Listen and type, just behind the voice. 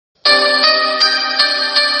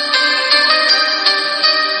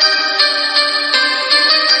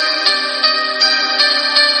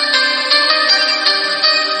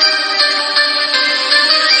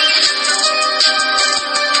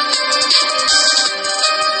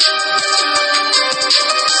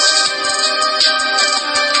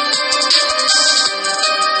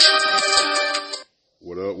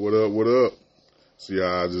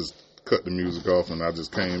cut the music off and I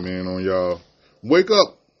just came in on y'all. Wake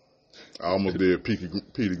up. I almost did Peter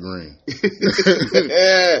Green.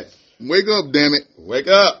 Wake up, damn it. Wake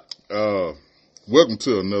up. Welcome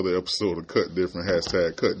to another episode of Cut Different.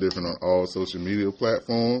 Hashtag Cut Different on all social media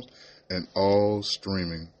platforms and all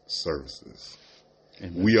streaming services.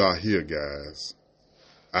 Amen. We are here, guys.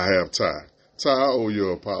 I have Ty. Ty, I owe you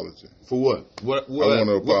an apology. For what? I want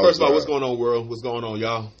to apologize. First of all, what's going on, world? What's going on,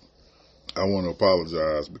 y'all? I want to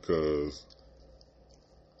apologize because,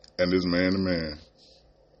 and this man to man,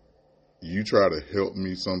 you try to help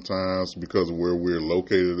me sometimes because of where we're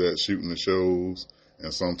located at shooting the shows,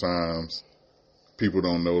 and sometimes people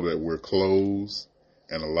don't know that we're close,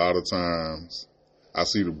 and a lot of times I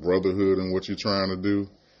see the brotherhood in what you're trying to do,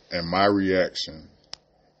 and my reaction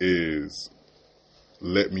is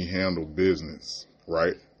let me handle business,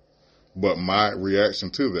 right? But my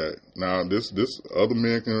reaction to that, now this other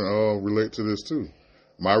men can relate to this too.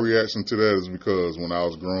 My reaction to that is because when I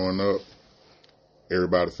was growing up,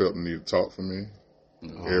 everybody felt the need to talk for me.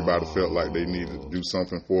 Everybody felt like they needed to do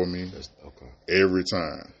something for me every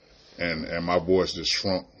time. And my voice just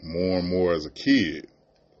shrunk more and more as a kid.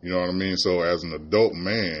 You know what I mean? So as an adult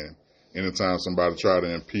man, anytime somebody try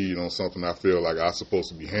to impede on something I feel like I'm supposed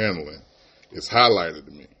to be handling, it's highlighted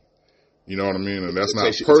to me. You know what I mean? And that's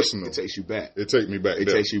not personal. It takes you back. It takes me back. It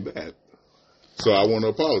takes you back. So I want to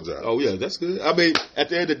apologize. Oh, yeah, that's good. I mean, at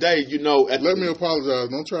the end of the day, you know... Let me apologize.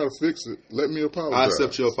 Don't try to fix it. Let me apologize. I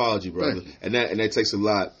accept your apology, brother. And that takes a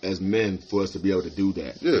lot as men for us to be able to do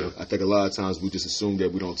that. Yeah. I think a lot of times we just assume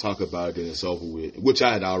that we don't talk about it and it's over with, which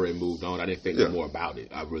I had already moved on. I didn't think no more about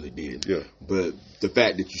it. I really did. Yeah. But the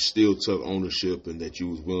fact that you still took ownership and that you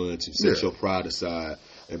was willing to set your pride aside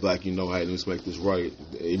and like, you know, hey, let's make this right.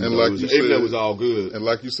 Even though it was all good. And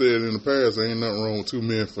like you said in the past, there ain't nothing wrong with two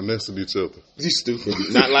men finessing each other. You stupid.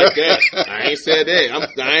 Not like that. I ain't said that.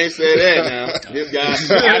 I ain't said that now. This guy, I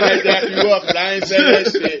had that you up, but I ain't said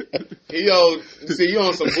that shit. You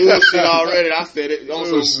on some bullshit already. I said it. On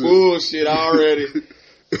some bullshit already.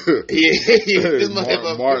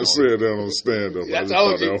 Martin said that on stand-up. I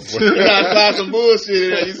told you. You gotta find some bullshit in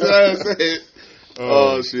there. You see what I'm saying?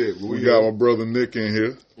 Oh, shit. We got my brother Nick in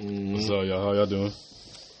here. What's up, y'all? How y'all doing?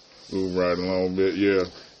 Moving right along a bit, yeah.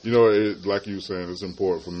 You know, like you were saying, it's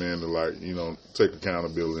important for men to, like, you know, take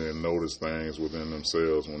accountability and notice things within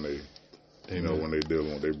themselves when they, you know, when they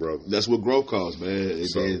dealing with their brother. That's what growth calls, man. And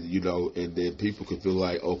then, you know, and then people can feel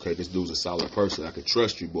like, okay, this dude's a solid person. I can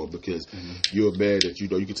trust you, boy, because you're a man that, you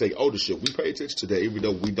know, you can take ownership. We pay attention to that. Even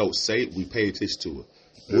though we don't say it, we pay attention to it.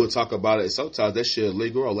 We'll talk about it. Sometimes that shit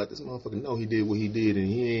illegal. Or let this motherfucker know he did what he did, and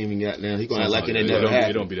he ain't even got now. He gonna act like it ain't never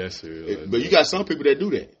happened. It don't be that serious. But you got some people that do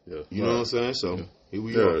that. Yeah. You know what I'm saying? So here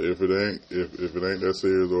we are. If it ain't that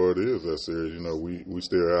serious or it is that serious, you know, we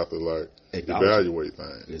still have to like evaluate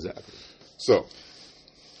things. Exactly. So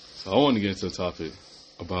I want to get into a topic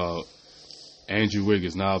about Andrew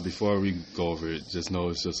Wiggins. Now, before we go over it, just know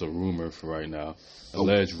it's just a rumor for right now.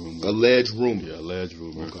 Alleged rumor. Alleged rumor. Yeah, alleged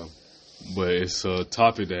rumor. Okay. But it's a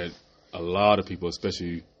topic that a lot of people,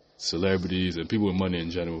 especially celebrities and people with money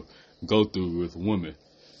in general, go through with women.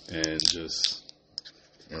 And just...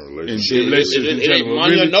 in relationships. It ain't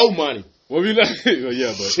money or no money. Well, we like... Well,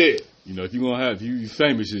 yeah, but... Shit. You know, if you're going to have... you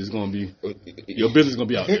famous, it's going to be... Your business is going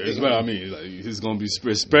to be out there. That's what I mean. Like, it's going to be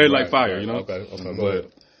spread like fire, you know? Okay,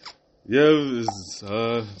 but... Yeah, it's...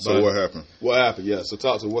 So what happened? What happened? Yeah, so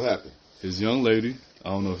talk to what happened. His young lady... I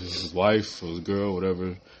don't know if it's his wife or his girl,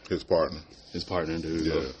 whatever. His partner, dude.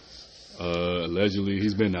 Yeah. Allegedly,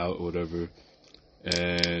 he's been out or whatever.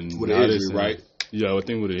 And with an injury, right? Yeah, I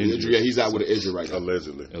think with an injury. Yeah, he's out with an injury right now.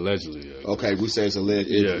 Allegedly, yeah. Okay, we say it's alleged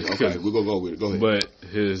injury. Yeah, okay, we're going to go with it. Go ahead. But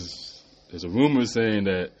there's a rumor saying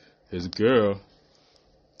that his girl,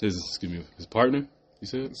 his partner, you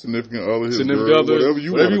said? Significant other, whatever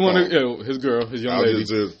you want to call. Yeah, his girl, his young lady.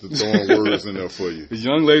 Just throwing words in there for you. His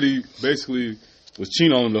young lady basically was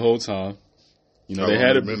cheating on him the whole time. You know, How they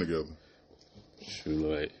long had been together. Shoot,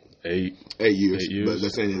 like 8 years. 8 years. But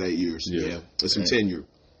let's say it's 8 years. Yeah. That's some tenure.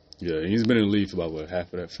 Yeah, and he's been in the league for about,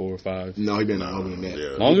 half of that, 4 or 5? No, he been longer than that.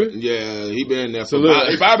 Yeah. Longer? Yeah, he been in there for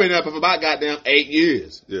I've been there for about goddamn 8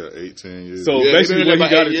 years. Yeah, 18 years. So basically when he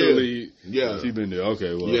got into the league, he been there.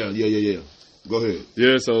 Okay, well. Yeah. Go ahead.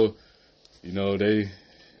 Yeah, so, you know,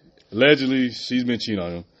 allegedly, she's been cheating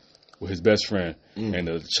on him with his best friend. And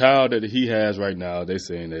the child that he has right now, they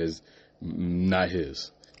saying is not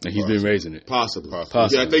his. And he's been raising it. Possibly.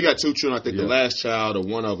 Yeah, they got 2 children. I think the last child or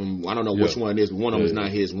one of them, I don't know which one it is, but one of them is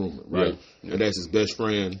not his rumor, right? Yeah. And that's his best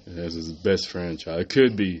friend. That's his best friend child. It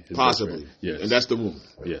could be his possibly. Best friend. Yes. And that's the rumor.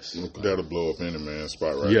 Yes. Okay. That'll blow up any man's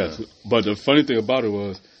spot right now. But the funny thing about it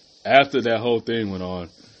was, after that whole thing went on,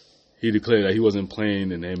 he declared that he wasn't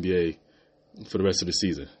playing in the NBA for the rest of the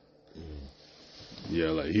season. Yeah,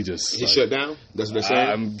 like he shut down. That's what they're saying.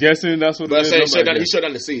 I'm guessing that's what. But he shut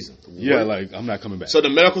down the season. Yeah, like I'm not coming back. So the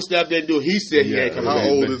medical staff didn't do it. He said he ain't coming back. How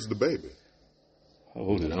old is the baby? How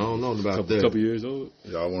old is it? I don't know about that. Couple years old.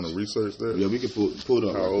 Y'all want to research that? Yeah, we can pull it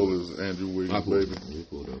up. How old is Andrew Wiggins' baby? We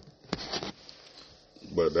pull it up.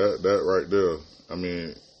 But that right there, I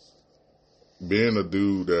mean, being a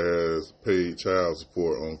dude that has paid child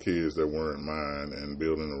support on kids that weren't mine and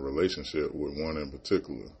building a relationship with one in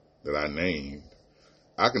particular that I named,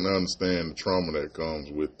 I can understand the trauma that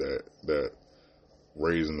comes with that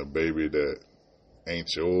raising a baby that ain't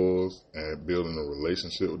yours and building a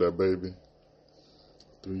relationship with that baby.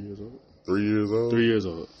 3 years old. 3 years old? 3 years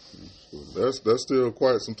old. That's still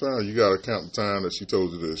quite some time. You got to count the time that she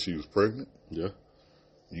told you that she was pregnant. Yeah.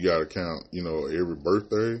 You got to count, every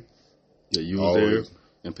birthday. Yeah, you was there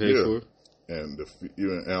and paid for it. And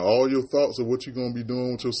and all your thoughts of what you're going to be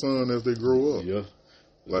doing with your son as they grow up. Yeah.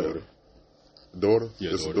 Like, daughter?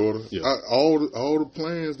 Yeah, it's daughter. A daughter? Yeah. All the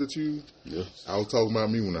plans that you... Yeah. I was talking about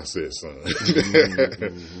me when I said son.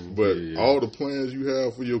 But all the plans you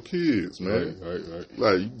have for your kids, man. Right.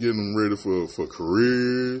 Like, you getting them ready for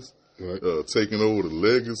careers, right. Taking over the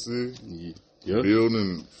legacy,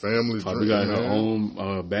 building family Probably got her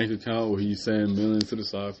own bank account where he's sending millions to the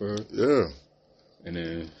side for her. Yeah. And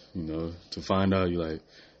then, to find out, you're like,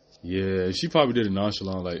 yeah, she probably did it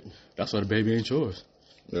nonchalant, like, that's why the baby ain't yours.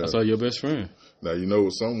 Yeah. That's why your best friend. Now, you know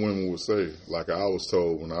what some women would say, like I was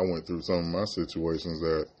told when I went through some of my situations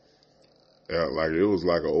that, like, it was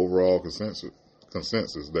like an overall consensus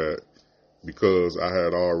that because I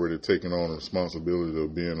had already taken on the responsibility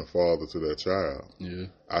of being a father to that child,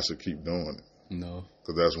 I should keep doing it. No.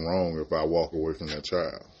 Because that's wrong if I walk away from that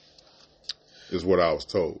child, is what I was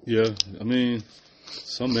told. Yeah. I mean,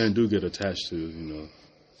 some men do get attached to,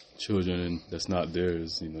 children that's not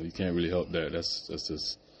theirs. You can't really help that. That's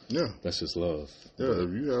just... Yeah. That's just love. Yeah, if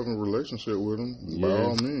you have a relationship with them, by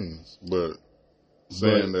all means. But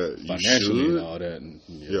saying that you financially should, and all that. And,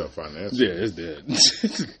 financially. Yeah, it's dead.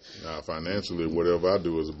 Financially, whatever I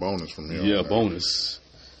do is a bonus from him. Yeah, bonus.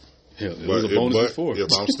 Hell, it was a bonus before. If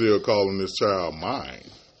I'm still calling this child mine,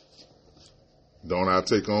 don't I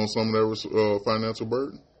take on some of that financial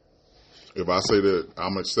burden? If I say that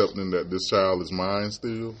I'm accepting that this child is mine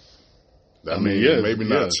still, that means maybe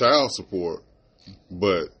not child support,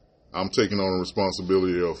 but I'm taking on the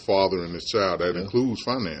responsibility of fathering this child. That includes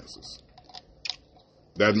finances.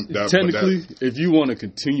 Technically, if you want to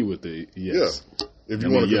continue with it, yes. Yeah. If you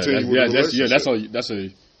want to continue with the relationship. That's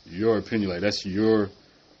your opinion. Like, that's your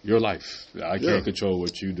life. I can't control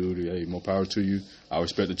what you do. Hey, more power to you. I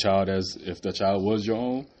respect the child as if the child was your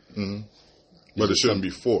own. Mm-hmm. But it shouldn't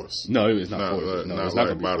be forced. No, it's not forced. No, it's not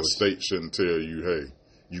like by the state shouldn't tell you, hey,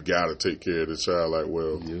 you got to take care of the child. Like,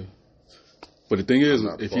 well... Yeah. But the thing is,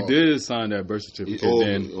 if you did sign that birth certificate,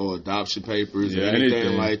 or adoption papers, or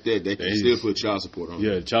anything like that, they can still put child support on.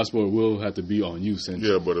 Yeah, child support will have to be on you.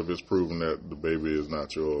 But if it's proven that the baby is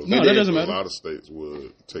not yours, no, that doesn't matter. A lot of states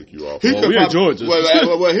would take you off. We're in Georgia.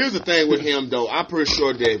 Well, here's the thing with him, though. I'm pretty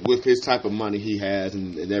sure that with his type of money he has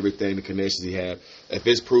and everything, the connections he has, if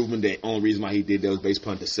it's proven that the only reason why he did that was based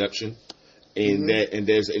upon deception, and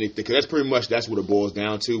there's anything, because that's pretty much that's what it boils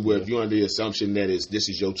down to. Where if you're under the assumption that this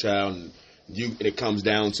is your child and it comes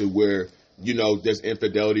down to where, there's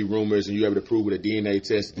infidelity rumors and you're able to prove with a DNA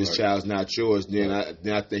test that this child's not yours, then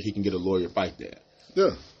I think he can get a lawyer to fight that. Yeah.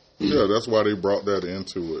 Yeah, that's why they brought that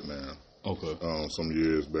into it now. Okay. Some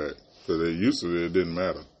years back. Because they used to, it didn't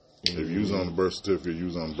matter. If you was on the birth certificate, you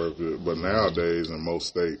was on the birth certificate. But nowadays, in most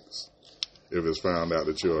states, if it's found out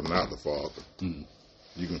that you're not the father,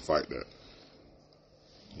 you can fight that.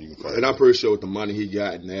 And I'm pretty sure with the money he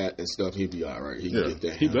got and that and stuff, he'd be all right. He can get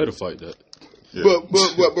that. He better fight that. Yeah.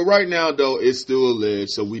 But right now though, it's still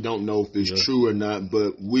alleged, so we don't know if it's true or not.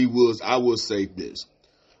 But I will say this: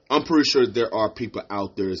 I'm pretty sure there are people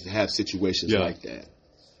out there that have situations like that,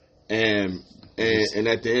 and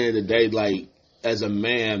at the end of the day, like as a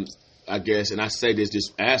man, I guess, and I say this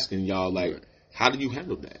just asking y'all, like, how do you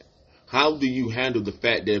handle that? How do you handle the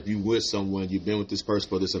fact that if you with someone, you've been with this person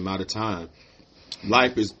for this amount of time,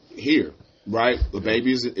 life is here, right? The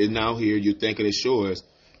baby is now here. You're thinking it's yours.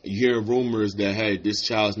 You hear rumors that, hey, this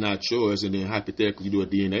child's not yours, and then hypothetically you do a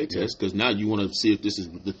DNA test because now you want to see if this is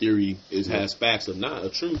the theory has facts or not, or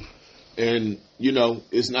truth. And,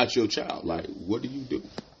 it's not your child. Like, what do you do?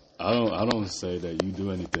 I don't say that you do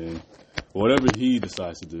anything. Whatever he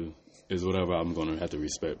decides to do is whatever I'm going to have to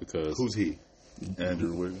respect because... Who's he?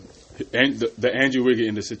 Andrew Wiggins. And the Andrew Wiggins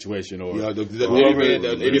in the situation, or whoever,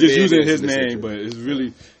 just using his name, but it's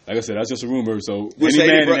really, like I said, that's just a rumor. So any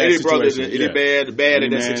man in that situation, situation, bad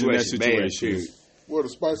in that situation. Well, to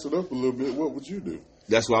spice it up a little bit, what would you do?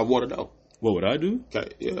 That's what I want to know. What would I do? Okay,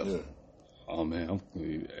 yeah. Oh man,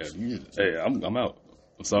 I'm out.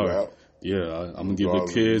 I'm sorry. Out? Yeah, I'm gonna give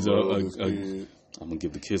the kids I'm gonna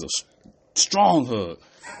give the kids a strong hug.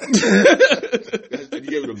 You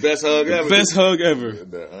gave it the best hug ever. Best hug ever.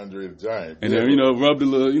 The Andre the Giant. And then rub the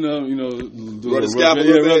little, rub the scalp a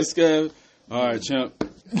little bit. Rub the scalp. All right, champ.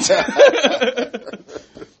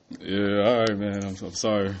 Yeah, all right, man. I'm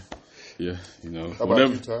sorry. Yeah, How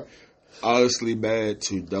whatever. about you, Ty? Honestly, man,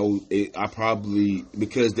 I probably,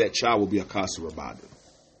 because that child will be a constant reminder.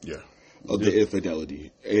 Yeah. Of the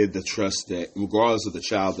infidelity and the trust that, regardless of the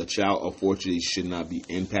child unfortunately should not be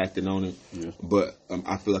impacted on it. Yeah. But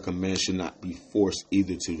I feel like a man should not be forced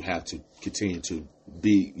either to have to continue to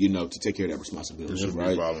be, to take care of that responsibility. It should right?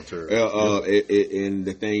 be voluntary. And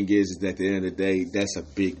the thing is that at the end of the day, that's a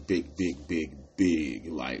big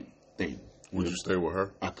like thing. Would you stay with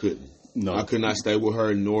her? I couldn't. No, I could not stay with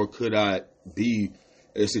her, nor could I be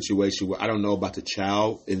in a situation where I don't know about the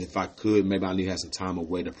child, and if I could, maybe I need to have some time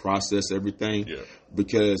away to process everything,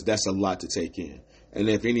 because that's a lot to take in. And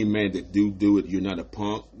if any man that do it, you're not a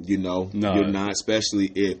punk, you're not,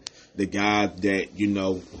 especially if the guy that,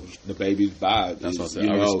 the baby's by, that's what I said.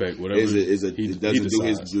 I respect whatever he doesn't do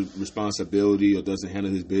his responsibility or doesn't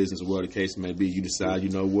handle his business or whatever the case may be. You decide,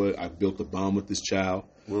 I've built a bond with this child.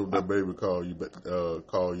 What would that baby call you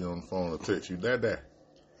on the phone or text you, Dad?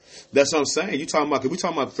 That's what I'm saying. We talking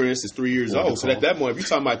about, for instance, 3 years old. So at that point, if you're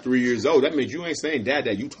talking about 3 years old, that means you ain't saying Dad,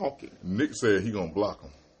 you talking. Nick said he gonna block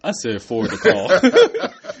him. I said forward the call.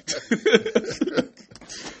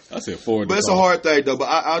 But it's a hard thing, though. But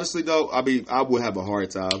I honestly, though, I would have a hard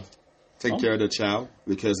time taking care of the child,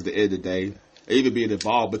 because at the end of the day, even being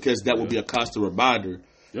involved, because that would be a constant reminder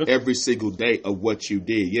every single day of what you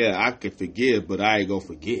did. Yeah, I can forgive, but I ain't gonna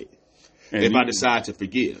forget. And if I decide to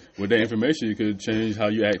forgive. With that information, you could change how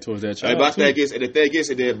you act towards that child. And my thing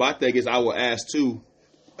is, I will ask too,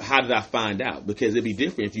 how did I find out? Because it'd be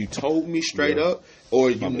different if you told me straight up, or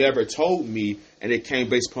you never told me and it came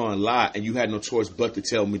based upon a lie and you had no choice but to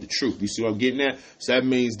tell me the truth. You see what I'm getting at? So that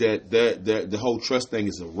means that the whole trust thing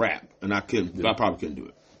is a wrap, and I probably couldn't do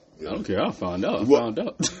it. I don't care. I found out. What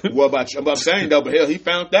about you? I'm saying though, but hell, he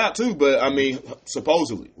found out too. But I mean,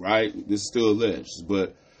 supposedly, right? This is still alleged,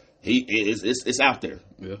 but it's out there.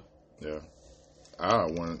 Yeah. I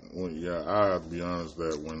have to be honest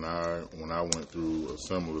that when I went through a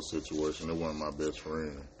similar situation, it wasn't my best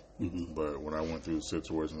friend. Mm-hmm. But when I went through the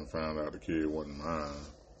situation and found out the kid wasn't mine,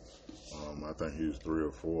 I think he was 3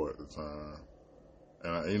 or 4 at the time.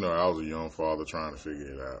 And, I was a young father trying to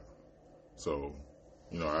figure it out. So,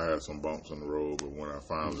 I had some bumps in the road, but when I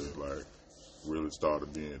finally, really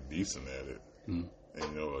started being decent at it, and,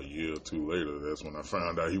 a year or 2 later, that's when I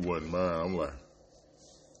found out he wasn't mine. I'm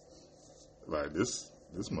like, this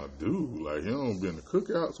my dude. Like, he don't be in the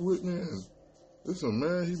cookouts with me. And this a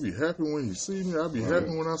man, he be happy when he see me. I be happy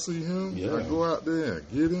when I see him. Yeah. I go out there and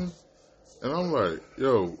get him. And I'm like,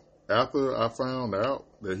 after I found out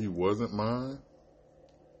that he wasn't mine,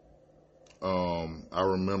 I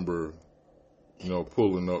remember,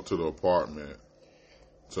 pulling up to the apartment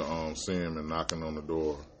to see him and knocking on the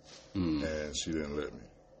door. And she didn't let me.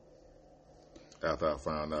 After I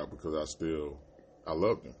found out, because I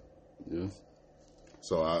loved him. Yeah.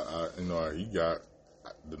 So he got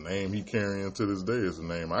the name he carrying to this day is the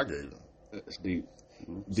name I gave him. That's deep.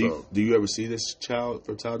 Do you ever see this child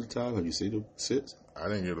from time to time? Have you seen him since? I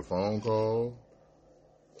didn't get a phone call.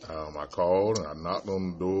 I called and I knocked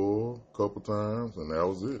on the door a couple times, and that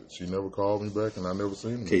was it. She never called me back, and I never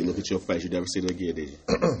seen her. Okay, look at your face. You never seen her again, did you?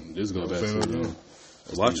 This goes back to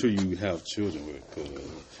watch who you have children with,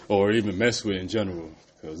 or even mess with in general,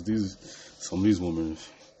 because some of these women,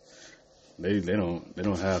 they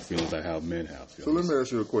don't have feelings like how men have feelings. So let me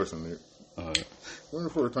ask you a question, Nick. When the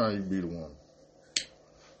first time you beat a woman?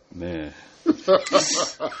 Man,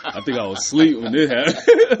 I think I was asleep when it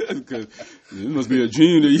happened. Because it must be a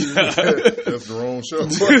dream that you have. That's the wrong show.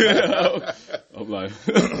 I'm like,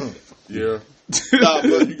 yeah.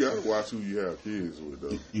 But you gotta watch who you have kids with,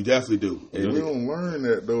 though. You definitely do. And we don't learn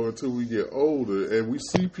that though until we get older, and we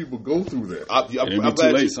see people go through that.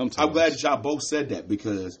 I'm glad y'all both said that,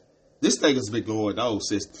 because this thing has been going on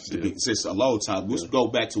since a long time. Let's go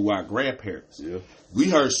back to our grandparents. Yeah. We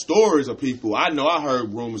heard stories of people. I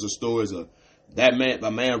heard rumors of stories of a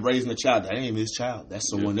man raising a child. That ain't even his child. That's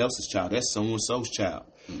someone else's child. That's someone so's child.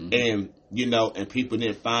 And and people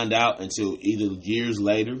didn't find out until either years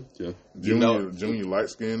later. Yeah. Junior light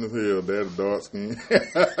skinned as hell, daddy dark skin.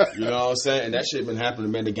 You know what I'm saying? And that shit been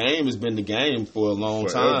happening, man. The game has been the game for a long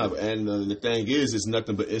time. And the thing is, it's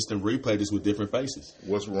nothing but instant replay just with different faces.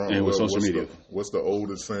 What's wrong with social media? What's the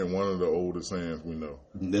oldest saying? One of the oldest sayings we know.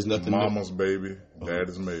 There's nothing Mama's baby,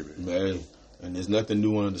 daddy's maybe. Man. And there's nothing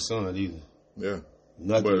new under the sun either. Yeah.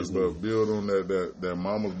 Nothing But build on that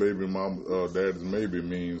mama's baby, daddy's maybe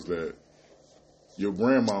means that your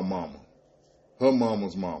grandma mama, her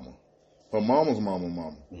mama's mama, her mama's mama.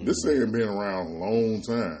 Mm-hmm. This saying been around a long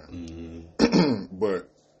time. Mm-hmm. But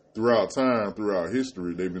throughout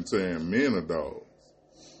history, they've been saying men are dogs.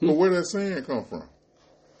 But where that saying come from?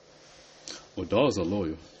 Well, dogs are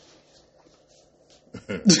loyal.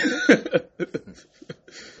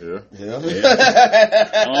 Yeah.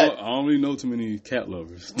 I don't really know too many cat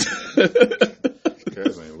lovers.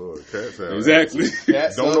 Cats ain't loyal. Cats have exactly.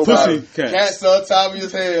 Cats don't know pussy cats. Cats so Tommy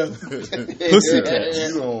as hell. Pussy cats.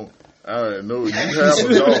 You don't. No, you have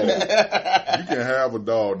a dog. You can have a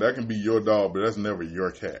dog. That can be your dog, but that's never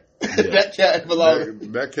your cat. Yeah. That cat belongs.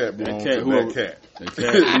 That cat belongs to that cat. That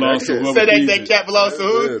cat belongs to whoever. Say that cat belongs to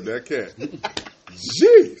who? Yeah, that cat.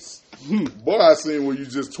 Jeez. Boy, I seen where you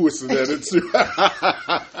just twisted that into.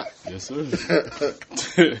 Yes, sir.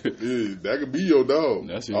 Yeah, that could be your dog.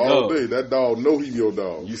 That's your all dog. Day. That dog know he your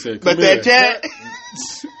dog. You said, but that cat.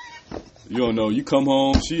 You don't know. You come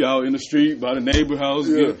home, she out in the street by the neighbor house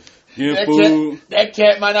getting that food. That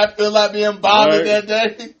cat might not feel like being bothered that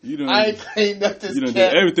day. I ain't cleaned up this cat. You done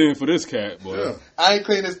did everything for this cat, boy. Yeah. I ain't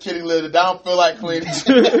cleaned this kitty litter. I don't feel like cleaning. I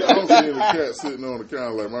was seeing a cat sitting on the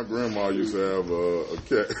counter like my grandma used to have a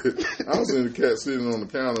cat. I was seeing the cat sitting on the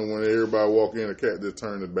counter when everybody walk in, the cat just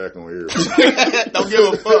turned his back on everybody. Don't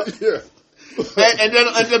give a fuck. Yeah. And then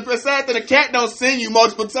the fact that the cat don't see you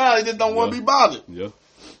multiple times, he just don't want to be bothered. Yeah.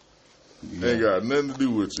 Ain't got nothing to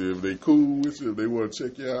do with you. If they cool with you, if they want to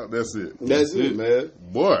check you out, that's it. That's it, man.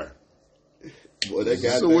 Boy, that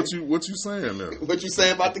guy. So what you saying there? What you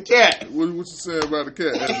saying about the cat? What you saying about the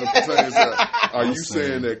cat? As it pertains to, are you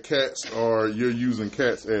saying that you're using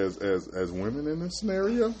cats as women in this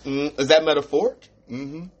scenario? Is that metaphoric?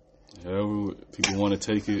 Mm-hmm. However people want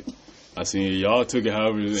to take it. I seen y'all took it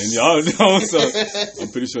however, and y'all don't. So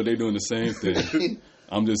I'm pretty sure they doing the same thing.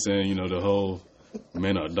 I'm just saying, the whole.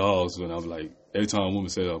 Men are dogs, and I'm like, every time a woman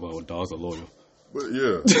says that, well, dogs are loyal. But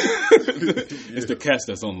yeah. It's the cats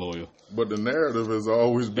that's unloyal. But the narrative has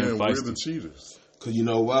always been we're the cheaters. Because you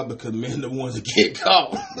know why? Because men are the ones that get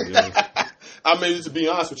caught. Yeah. I mean, to be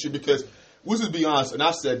honest with you, because we'll just be honest, and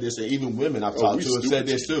I've said this, and even women I've talked to have said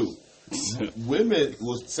this too. Women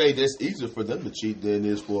will say that's easier for them to cheat than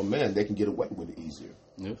it is for a man. They can get away with it easier.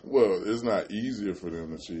 Yeah. Well, it's not easier for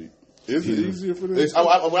them to cheat. Is it easier for them?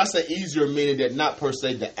 When I say easier, meaning that not per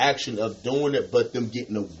se the action of doing it, but them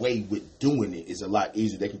getting away with doing it is a lot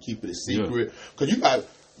easier. They can keep it a secret. Because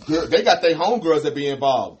they got their homegirls that be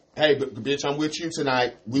involved. Hey, bitch, I'm with you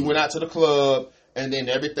tonight. We went out to the club, and then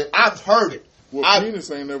everything. I've heard it. Well, penis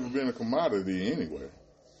ain't never been a commodity anyway.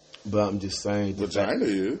 But I'm just saying. Vagina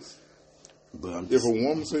is. But if a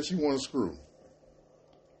woman says she wants a screw,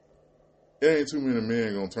 it ain't too many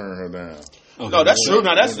men gonna turn her down. Okay. No, that's true.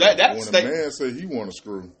 Now that's when a man say he want a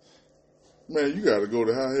screw, man, you got to go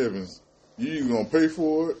to high heavens. You either gonna pay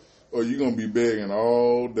for it or you gonna be begging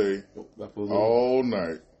all day, all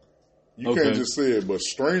night. You can't just say it, but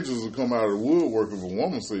strangers will come out of the woodwork if a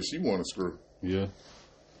woman says she want a screw. Yeah.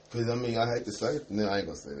 Because I hate to say it. No, I ain't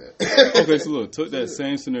gonna say that. Okay, so look, took that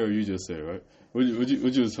same scenario you just said, right? What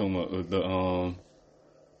you was talking about?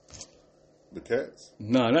 The cats?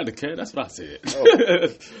 No, not the cat. That's what I said. Oh. I'm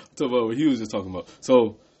talking about what he was just talking about.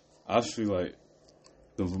 So I feel like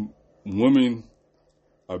the women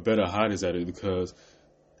are better hiders at it because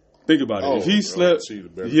think about it. If he slept,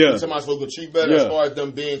 somebody's supposed to cheat better as far as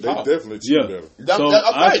them being caught. They definitely cheat better. So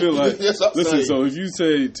I feel like listen. So if you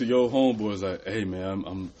say to your homeboys like, "Hey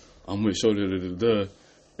man, I'm with show da."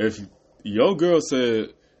 If your girl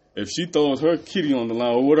said if she throws her kitty on the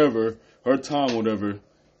line or whatever, her time, whatever,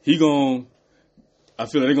 I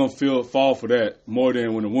feel like they're going to fall for that more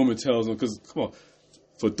than when a woman tells them, because, come on,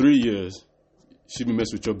 for 3 years, she been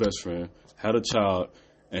messing with your best friend, had a child,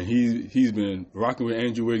 and he's been rocking with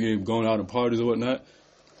Andrew Wiggins, going out to parties or whatnot,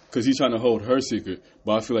 because he's trying to hold her secret.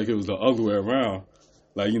 But I feel like it was the other way around.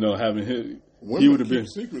 Like, having Women he would have been.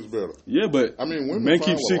 secrets better. Yeah, but I mean, women men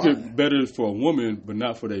find keep a secret lie. better for a woman, but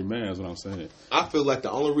not for their man. Is what I'm saying. I feel like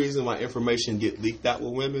the only reason why information get leaked out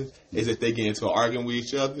with women is if they get into an argument with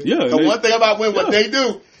each other. Yeah, The one thing about women, what they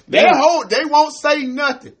do, they won't say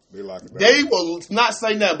nothing. They like it. They will not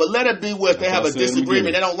say nothing, but let it be where if they have a That's what I said in the disagreement,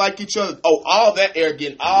 they beginning. don't like each other. Oh, all that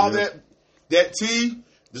arrogant, all that tea,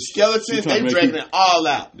 the skeletons, She trying they to make dragging you- it all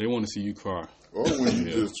out. They want to see you cry. Or when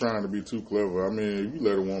you just trying to be too clever. I mean, if you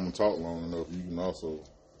let a woman talk long enough, you can also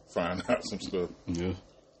find out some stuff. Yeah.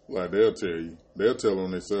 Like they'll tell you. They'll tell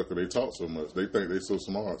on themselves because they talk so much. They think they so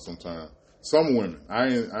smart sometimes. Some women, I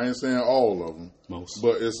ain't saying all of them, Most.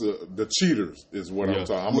 but it's the cheaters is what I'm Yeah.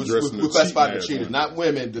 talking. I'm addressing We the classify the cheating-ass cheaters, women. not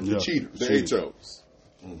women, the Yeah. cheaters. The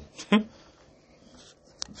HOs.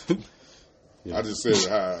 I just said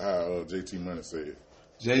how JT Money said it.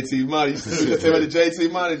 JT Money, you see the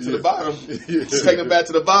JT Money to the bottom. Yeah. Just take them back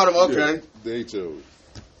to the bottom, okay. The HOs.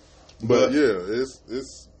 But yeah,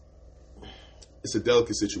 It's a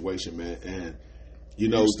delicate situation, man, and you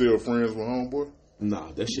know, you still friends with homeboy?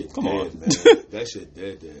 nah, that shit Come dead, on. man. That shit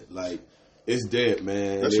dead. Like, it's dead,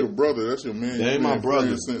 man. That's And your brother. That's your man. They ain't You've my been brother.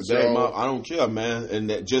 friends since They ain't y'all- I don't care, man. And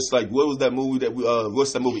that just like what was that movie that we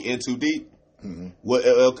what's that movie In Too Deep? Mm-hmm. What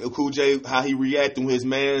Cool J, how he reacted when his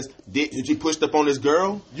man's did he pushed up on his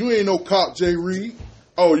girl? You ain't no cop, Jay Reed.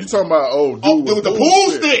 Oh, you talking about dude Oh, with with the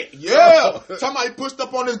pool stick. Yeah. Somebody pushed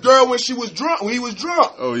up on his girl when she was drunk, when he was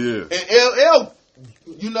drunk. Oh yeah. And LL,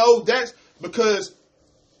 you know, that's because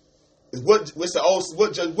what's the old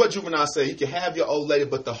what Juvenile say? You can have your old lady,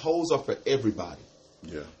 but the hoes are for everybody.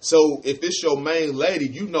 Yeah. So if it's your main lady,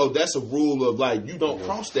 you know that's a rule of like you don't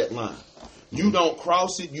cross that line. You don't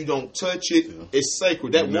cross it. You don't touch it. Yeah. It's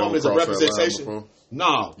sacred. That You never woman is a crossed that line representation. before?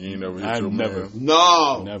 No, You ain't never hit I've your never. man.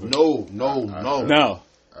 no, Never. no. Now,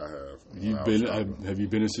 I have. you've been. Have you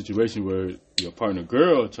been in a situation where your partner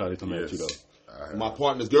girl tried to come at you though? My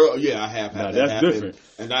partner's girl, yeah, I have had Now, that that's happen. different.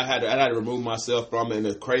 And I had to remove myself from it. And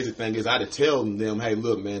the crazy thing is, I had to tell them, hey,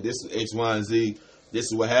 look, man, this is X, Y, and Z. This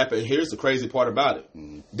is what happened. Here's the crazy part about it.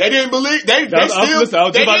 They didn't believe. They Listen, I was didn't just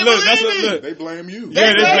about believe look. That's what it. look. They blame you.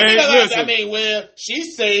 Yeah, they blame. Listen. I mean, well,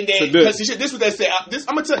 she's saying that So because this is what they say.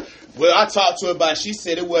 I'm gonna tell you. Well, I talked to her about. She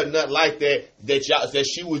said it wasn't nothing like that. That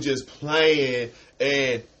she was just playing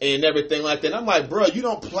and everything like that. And I'm like, bro, you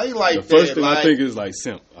don't play like The that. first thing like, I think is like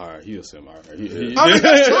simp. All right, he a simp. All right, I mean,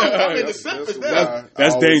 that's true. I mean, the simp That's is why there.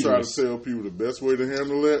 That's I always dangerous. try to tell people the best way to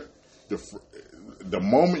handle that. The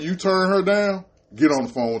moment you turn her down, get on the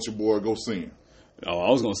phone with your boy. Go see him. Oh,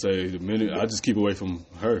 I was gonna say the minute I just keep away from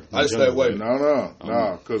her. I just stay away. No,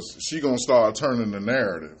 because she gonna start turning the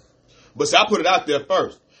narrative. But see, I put it out there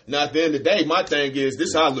first. Now, at the end of the day, my thing is this: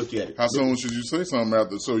 is how I look at it. How soon should you say something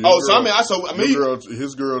after? So your Oh, girl, so I mean,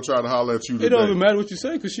 his girl tried to holler at you It today. don't even matter what you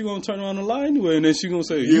say because she gonna turn around the lie anyway, and then she gonna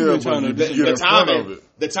say Yeah, you been but trying to. you the, get the in front timing, of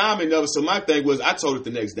it. the timing of it. So my thing was, I told it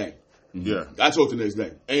the next day. Yeah. I told her the next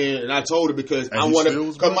day, and I told her because And I he want still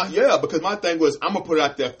was to. Because my thing was, I'm gonna put it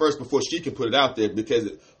out there first before she can put it out there because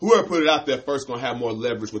whoever put it out there first gonna have more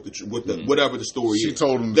leverage with the whatever the story She is.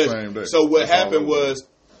 told him the same day. So what That's all happened it was. was.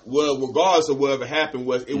 Well, regardless of whatever happened,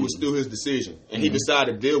 it was still his decision, and he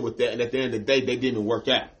decided to deal with that. And at the end of the day, they didn't work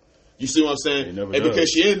out. You see what I'm saying? It never And does. because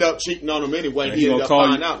she ended up cheating on him anyway, and And he he ended up gonna call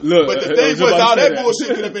finding you- out. Look, But the I thing was was, about to all say that that. bullshit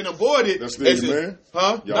could have been avoided. That's still As your it- man?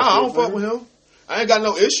 Huh? Y'all Nah, I don't still fuck with him. I ain't got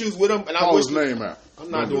no issues with him, and I Call wish his name out. I'm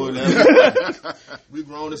not Don't doing do it. that. We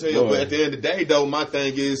grown as hell, Boy. but at the end of the day, though, my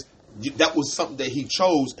thing is that was something that he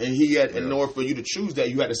chose, and he had. In order for you to choose that,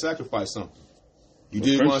 you had to sacrifice something. You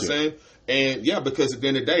dig what I'm saying? And yeah, because at the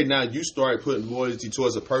end of the day, now you start putting loyalty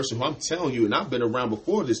towards a person who I'm telling you, and I've been around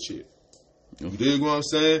before this shit. You dig what I'm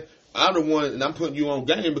saying? I'm the one, and I'm putting you on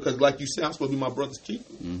game because, like you said, I'm supposed to be my brother's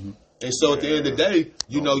keeper. Mm-hmm. And so at the end of the day,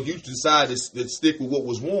 you know, you decide to stick with what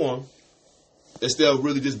was warm instead of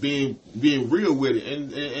really just being real with it,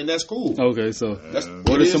 and that's cool. Okay, so That's what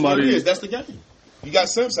what if it is. What it somebody? is. That's the game. You got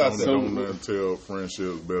simps out there. Don't nothing tell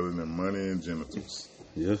friendships better than money and genitals.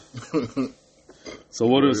 Yeah. So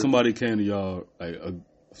what if somebody came to y'all, like a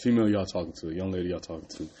female y'all talking to, a young lady y'all talking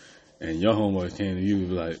to, and your homeboy came to you and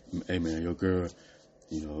be like, "Hey man, your girl,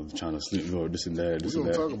 you know, trying to sleep or this and that, this We're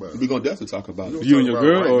and gonna that." talk about it. We're gonna definitely talk about it. You and your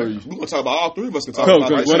girl, or We're gonna talk about all three of us can talk no? about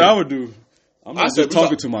Because it. what I would do, I'm I not said just we talking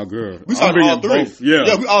talk- to my girl. We I'm talking bringing all three. both.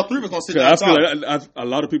 Yeah. we all three of us gonna sit down I and feel talk. like a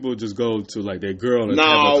lot of people just go to like their girl and No,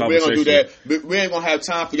 have a we ain't conversation. gonna do that. But we ain't gonna have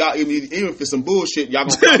time for y'all. Even if it's some bullshit, y'all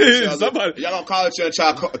gonna call each other. Somebody- Y'all gonna call each other and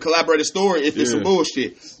try to collaborate a story if it's some Yeah.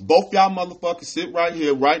 bullshit. Both y'all motherfuckers sit right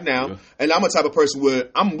here, right now. Yeah. And I'm a type of person where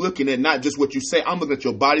I'm looking at not just what you say. I'm looking at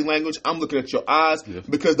your body language. I'm looking at your eyes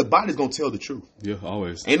because the body's gonna tell the truth. Yeah,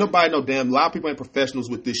 always. Ain't nobody no damn. A lot of people ain't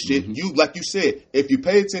professionals with this shit. Mm-hmm. You, like you said, if you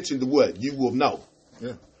pay attention to what you will will know.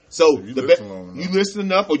 Yeah. So If you listen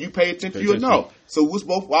enough, or you pay attention, you'll know. So we'll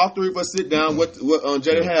both, all three of us sit down. What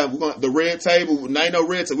Jada have? We're going the red table. Now ain't no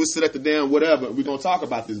red table. We'll sit at the damn whatever. We're gonna talk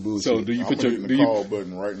about this bullshit. So do you put your call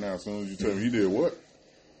button right now? As soon as you tell me he did what?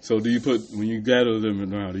 So do you put, when you gather them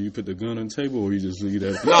around, do you put the gun on the table or you just leave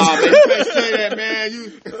that? Nah, man, you can't say that, man.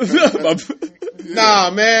 Nah,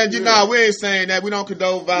 man, we ain't saying that. We don't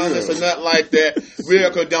condone violence or nothing like that. We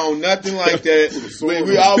don't condone nothing like that.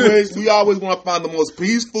 We always want to find the most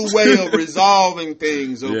peaceful way of resolving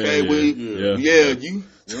things. Okay, you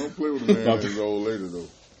don't play with a man and his old lady though.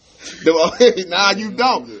 Nah, you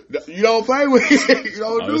don't. You don't play with it. You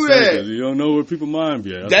don't do that. You don't know where people's mind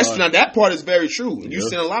be at. Now that part is very true. You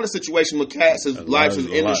see in a lot of situations with cats, his life is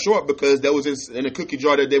ending short because that was in a cookie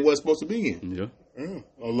jar that they wasn't supposed to be in. Yeah.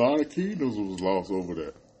 A lot of kingdoms was lost over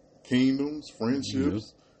that. Kingdoms,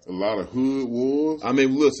 friendships, a lot of hood wars. I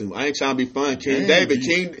mean, listen, I ain't trying to be fun. King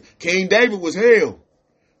David was hell.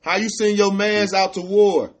 How you send your mans out to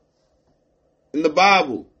war in the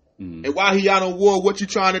Bible? Mm. And while he out on war, what you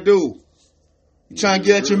trying to do? You trying to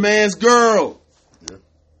get at your man's girl. Yeah.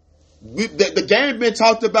 The game been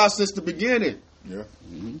talked about since the beginning. Yeah.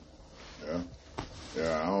 Mm-hmm.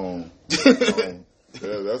 Yeah. I don't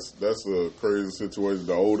yeah, that's a crazy situation.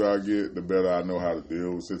 The older I get, the better I know how to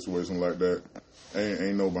deal with situations like that.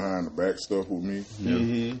 Ain't no behind the back stuff with me.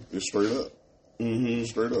 Mm-hmm. It's straight up. Mm-hmm.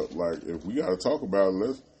 Straight up. Like, if we got to talk about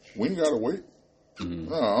it, we ain't got to wait. Mm-hmm.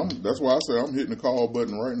 No, that's why I say I'm hitting the call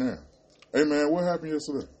button right now. Hey, man, what happened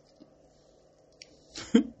yesterday?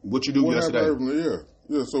 What you do yesterday?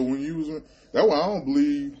 Yeah. So when you was that's why I don't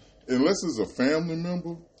believe, unless it's a family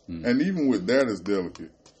member, and even with that, it's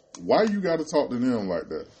delicate. Why you got to talk to them like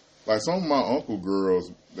that? Like some of my uncle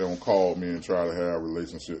girls, they don't call me and try to have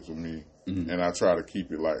relationships with me, and I try to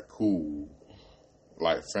keep it like cool,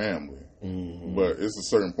 like family. Mm-hmm. But it's a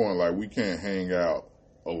certain point, like we can't hang out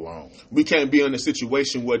alone. We can't be in a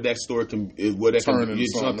situation where that story can turn into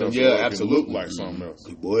something else. Yeah, absolutely, look like something else.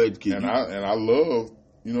 Boy, I love,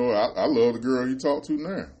 I love the girl he talked to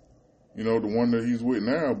now. The one that he's with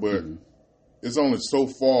now, but it's only so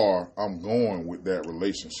far I'm going with that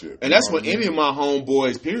relationship. And that's what any of my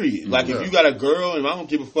homeboys, period. Like if you got a girl and I don't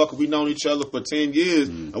give a fuck if we known each other for 10 years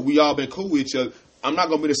and we all been cool with each other, I'm not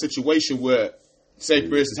gonna be in a situation where, say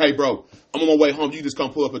for instance, hey bro, I'm on my way home, you just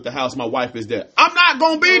come pull up at the house, my wife is there. I'm not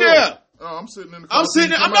gonna be there. I'm sitting in the car.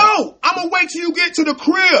 I'm gonna wait till you get to the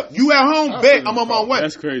crib. You at home, bet I'm on my way.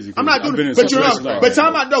 That's crazy. I'm not doing it. But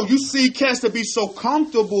time out though, you see cats to be so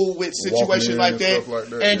comfortable with situations like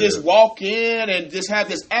that, and just walk in and just have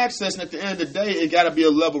this access. And at the end of the day, it got to be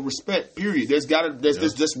a level of respect. Period. That's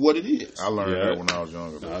just what it is. I learned that when I was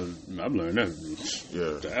younger. I've learned that.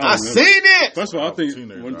 Yeah, I seen it. First of all, I think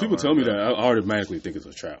when people tell me that, I automatically think it's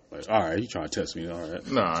a trap. Like, all right, you trying to test me? All right.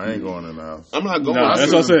 Nah, I ain't going in the house. I'm not going. Nah,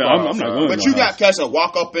 that's what I said. I'm not going. But you got cats that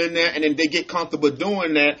walk up in there and then they get comfortable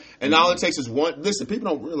doing that, and all it takes is one. Listen, people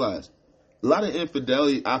don't realize a lot of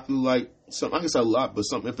infidelity. I feel like I can say a lot, but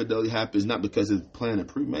some infidelity happens not because it's planned and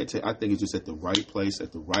premeditated. I think it's just at the right place,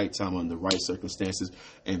 at the right time, under the right circumstances,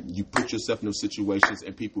 and you put yourself in those situations,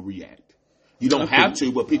 and people react. You don't have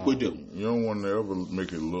to, but people do. You don't want to ever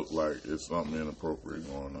make it look like it's something inappropriate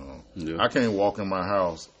going on. Yeah. I can't walk in my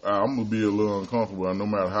house. I'm going to be a little uncomfortable. No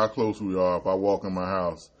matter how close we are, if I walk in my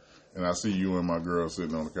house and I see you and my girl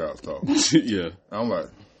sitting on the couch talking. Yeah. I'm like,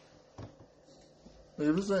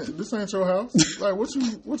 hey, this ain't your house. Like, what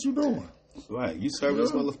you doing? Right. You serving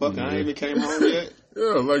this motherfucker. I ain't even came home yet.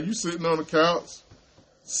 Yeah, like you sitting on the couch,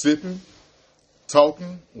 sipping,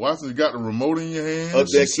 talking, watching. You got the remote in your hand. Up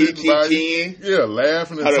there, key. Yeah,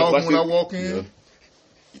 laughing and talking when I walk in. Yeah.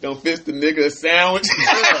 You don't fist the nigga a sandwich.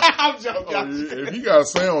 I'm joking. If he got a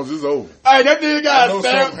sandwich, it's over. Hey, that nigga got a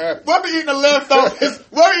sandwich. What be eating the leftovers?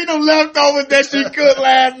 What be eating the leftovers that she cooked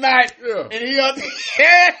last night? Yeah. And he up the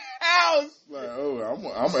house. Like,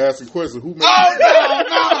 I'm asking questions. Who made? No.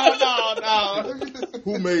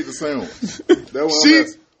 Who made the sandwich? That's what I'm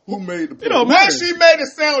asking. Who made the plate? How she made the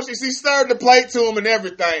sandwich and she served the plate to him and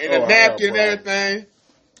everything, and a napkin and everything.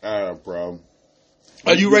 I have a problem.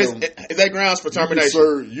 Are you raised? Is that grounds for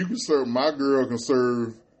termination? You can serve. My girl can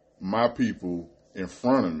serve my people in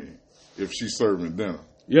front of me if she's serving dinner.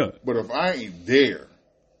 Yeah. But if I ain't there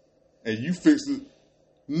and you fix it,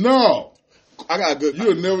 no. I got a good.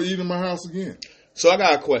 You'll never eat in my house again. So I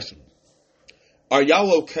got a question. Are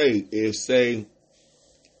y'all okay if, say,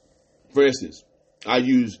 for instance, I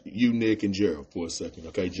use you, Nick, and Gerald for a second.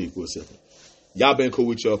 Okay, G, for a second. Y'all been cool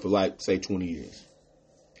with each other for like, say, 20 years.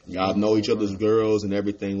 Y'all know each other's girls and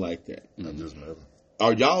everything like that. I just met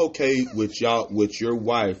Are y'all okay with your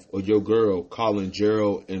wife or your girl calling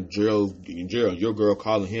Gerald and Gerald, your girl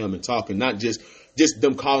calling him and talking, not just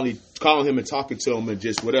them calling him and talking to him and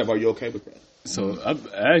just whatever? Are you okay with that? So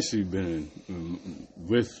I've actually been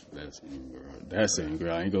with that same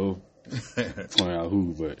girl. I ain't go point out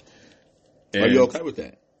who, but are you okay with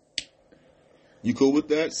that? You cool with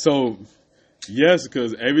that? So yes,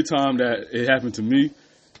 because every time that it happened to me,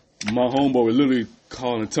 my homeboy would literally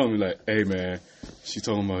call and tell me like, "Hey man, she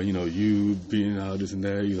talking about you being out this and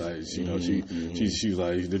that. You like she was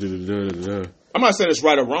like da, da, da, da, da. I'm not saying it's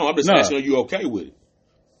right or wrong. I'm just asking, are you okay with it?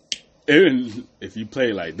 Even if you play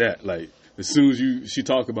it like that, like as soon as she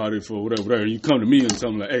talk about it for whatever, you come to me and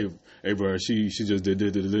tell me like, hey bro, she just did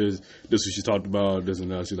this what she talked about, this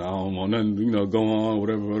and that. She's like, I don't want nothing, go on,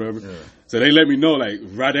 whatever. Yeah. So they let me know like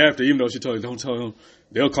right after, even though she told me don't tell him,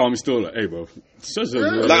 they'll call me still like, hey bro,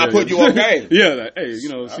 like I put you on game. Yeah, like hey,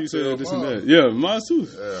 she said this and that. Yeah, mine too.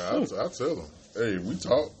 Yeah, I tell them, hey, we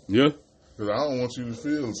talk. Yeah. Because I don't want you to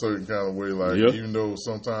feel a certain kind of way. Like, even though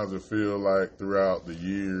sometimes it feel like throughout the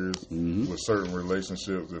years with certain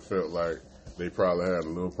relationships, it felt like they probably had a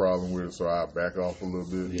little problem with it, so I back off a little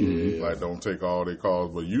bit. Yeah. Like, don't take all their calls.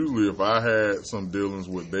 But usually if I had some dealings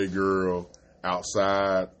with their girl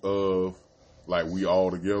outside of, like, we all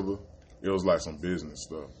together, it was like some business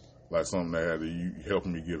stuff. Like something that had to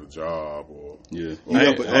helping me get a job or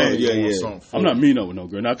I'm not meeting up with no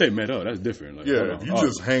girl. Now if they met up, that's different. Like, if you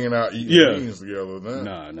just hanging out eating beans together,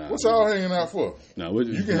 nah. What's y'all hanging out for?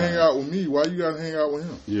 You can hang out with me. Why you gotta hang out with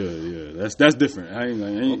him? Yeah. That's different.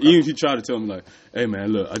 Even if you try to tell me like, hey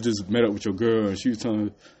man, look, I just met up with your girl and she was telling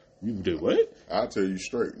me, you did what? I'll tell you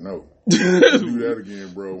straight, no. Don't do that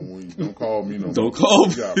again, bro. Don't call me no more. Don't call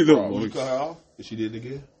me no more. You cut her off? Did she did it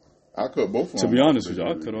again? I cut both of them. To be honest with you,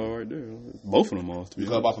 I cut all right there. Both of them off. You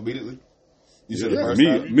cut off immediately? You said I'm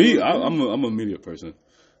an immediate person.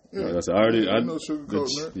 Yeah. Like I said, I already. No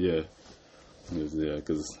sugarcoating that. Yeah.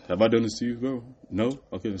 Because have I done this to you, bro? No.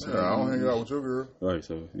 Okay. So I don't hang out with your girl. All right.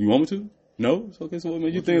 So you want me to? No. It's okay. So what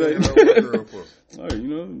made you think like? All right.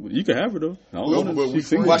 You can have her though. I don't want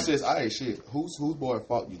to. Watch this. All right, shit. Whose boy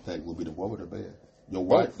fault you think will be the woman or man? Your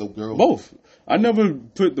wife, the girl? Both. I never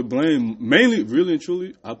put the blame, mainly, really and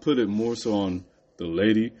truly, I put it more so on the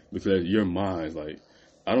lady because you're mine. Like,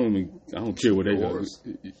 I don't care what they do.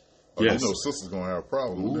 Yes. Sister's going to have a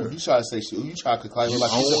problem with that. You try to say shit. You try to claim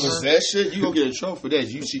like you that shit, you going to get in trouble for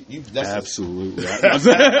that. That's absolutely.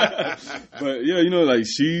 But, yeah, like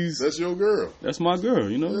that's your girl. That's my girl,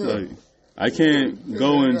 like. I can't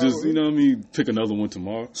go and just, pick another one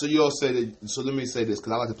tomorrow. So you all say that, so let me say this,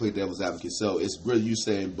 because I like to play devil's advocate. So it's really you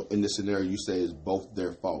saying, in this scenario, you say it's both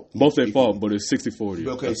their fault. But it's 60-40.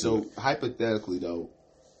 Okay, so hypothetically, though,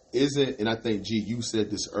 and I think, G, you said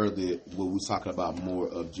this earlier when we were talking about more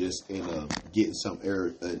of just in getting some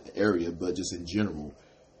area, but just in general.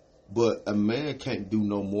 But a man can't do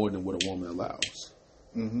no more than what a woman allows.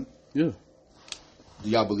 Mm-hmm. Yeah. Do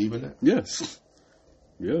y'all believe in that? Yes.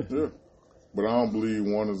 Yeah. But I don't believe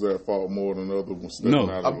one is at fault more than the other one stepping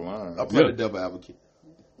out of the line. I play the devil advocate.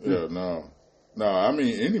 Yeah, no. I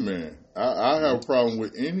mean, any man. I have a problem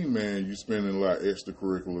with any man you spending like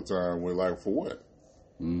extracurricular time with, like, for what?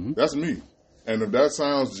 Mm-hmm. That's me. And if that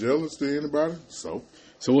sounds jealous to anybody, so.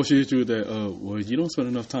 So what she hit you with that, well, you don't spend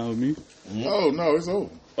enough time with me? Mm-hmm. Oh, no, it's over.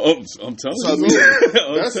 Oh, I'm telling you.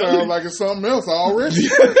 That sounds like it's something else already.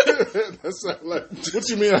 That sounds like, what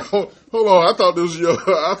you mean? Hold on, I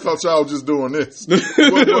thought y'all was just doing this. Where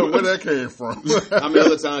that came from? How many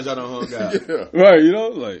other times y'all done hung out? Yeah. Right,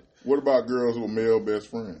 like. What about girls with male best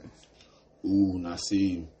friends? Ooh, now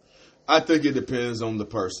see, I think it depends on the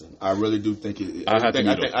person. I really do think it.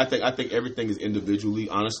 I think everything is individually,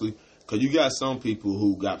 honestly. Because you got some people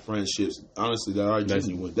who got friendships, honestly, that are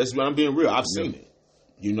genuine. That's what I'm being real. I've seen it.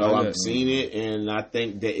 I've seen it, and I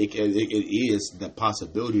think that it is the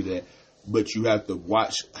possibility that, but you have to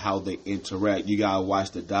watch how they interact. You got to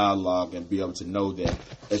watch the dialogue and be able to know that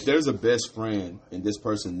if there's a best friend and this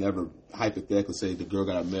person never, hypothetically say the girl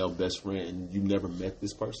got a male best friend and you never met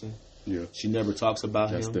this person. Yeah. She never talks about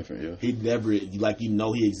him. That's different, yeah. He never,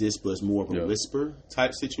 he exists, but it's more of a whisper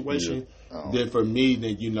type situation. Yeah. Then for me,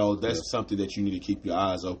 that's something that you need to keep your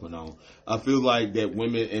eyes open on. I feel like that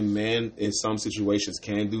women and men in some situations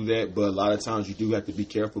can do that, but a lot of times you do have to be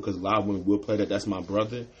careful because a lot of women will play that. That's my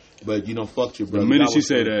brother, but you don't fuck your brother. The minute you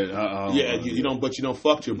say that, you don't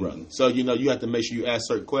fuck your brother. So you have to make sure you ask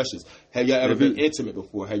certain questions. Have y'all ever been intimate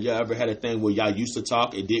before? Have y'all ever had a thing where y'all used to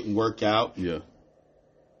talk, it didn't work out? Yeah.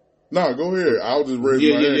 No, go ahead. I was just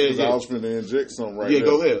raising my hand because I was finna inject something right now. Yeah,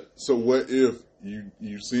 go ahead. So what if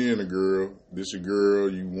you seeing a girl, this your girl,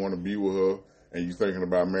 you want to be with her, and you thinking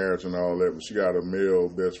about marriage and all that, but she got a male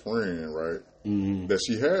best friend, right? Mm-hmm. That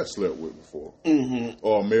she has slept with before,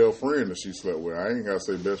 or a male friend that she slept with. I ain't gotta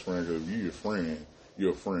say best friend because if you your friend,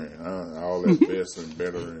 you're a friend. All that best and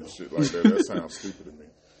better and shit like that sounds stupid to me.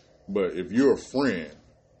 But if your friend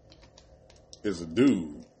is a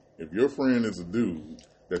dude, if your friend is a dude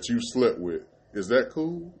that you slept with, is that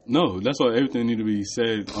cool? No, that's why everything need to be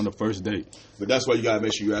said on the first date. But that's why you gotta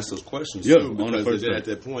make sure you ask those questions too, because then at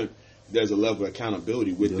that point, there's a level of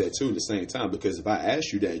accountability with that too at the same time. Because if I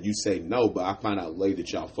ask you that and you say no, but I find out later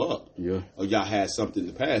that y'all fucked, or y'all had something in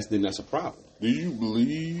the past, then that's a problem. Do you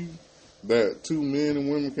believe that two men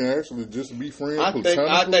and women can actually just be friends? I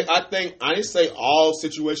think I didn't say all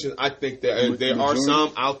situations. I think that there are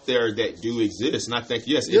some out there that do exist, and I think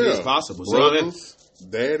yes, it is possible. Brothers,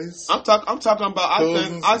 daddies. I'm talking about.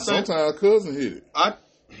 Cousins, I think sometimes a cousin hit it.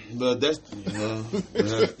 But that's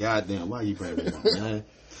goddamn. Why you bringing it up, man?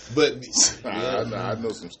 But I know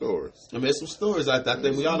some stories. I mean, some stories. I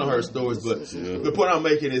think we all know heard stories. But the point I'm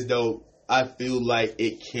making is though, I feel like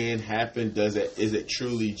it can happen. Is it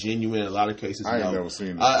truly genuine? In a lot of cases, I no. ain't never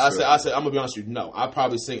seen it. I said, I'm gonna be honest with you. No, I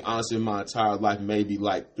probably seen honestly in my entire life maybe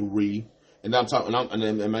like 3. And I'm talking,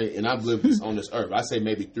 and I've lived this on this earth. I say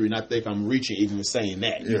maybe 3, and I think I'm reaching even saying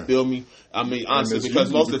that. You feel me? I mean, honestly,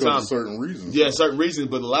 because most of the time, certain reasons. Yeah, certain reasons.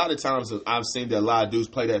 But a lot of times, I've seen that a lot of dudes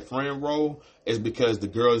play that friend role is because the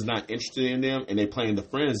girl is not interested in them, and they play in the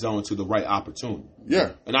friend zone to the right opportunity.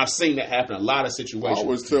 Yeah, and I've seen that happen in a lot of situations. I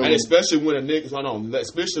always tell and especially when a nigga,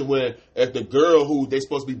 especially when if the girl who they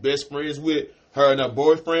supposed to be best friends with, her and her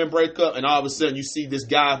boyfriend break up, and all of a sudden you see this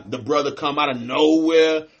guy, the brother, come out of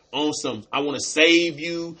nowhere. On some, I want to save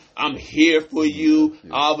you. I'm here for you.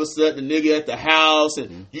 Yeah. All of a sudden, the nigga at the house,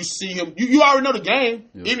 and you see him. You already know the game.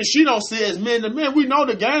 Yeah. Even she don't see it as men to men. We know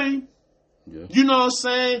the game. Yeah. You know what I'm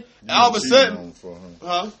saying? All of a sudden,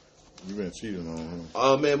 You been cheating on him.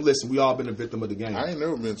 Oh, man, listen, we all been a victim of the game. I ain't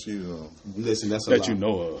never been cheated on. Listen, that's a lie. That you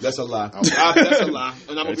know of. That's a lie. That's a lie.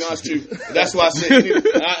 And I'm going to be honest with you. That's why I said,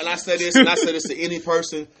 and I say this to any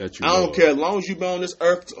person. I don't care. As long as you've been on this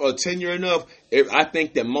earth or tenure enough, I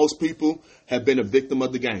think that most people have been a victim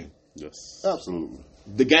of the game. Yes. Absolutely.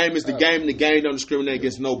 The game is the game, and the game don't discriminate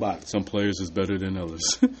against nobody. Some players is better than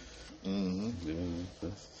others.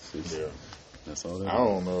 That's all that is. I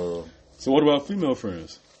don't know. So what about female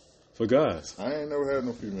friends? For guys, I ain't never had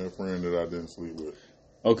no female friend that I didn't sleep with.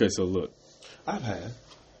 Okay, so look, I've had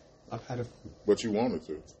a few. But you wanted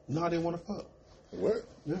to? No, I didn't want to fuck. What?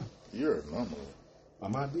 Yeah, you're a number. I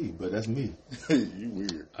might be, but that's me. You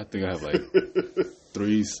weird. I think I have like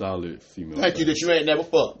 3 solid female. Thank you that you ain't never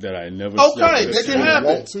fucked. That I never. Okay, that can happen.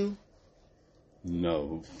 Want to?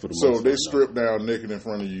 No, for the so most if they part, stripped down naked in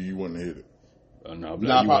front of you, you wouldn't hit it. No, I'm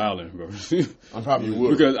not. You wilding, bro. I'm probably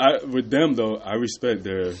would because with them though, I respect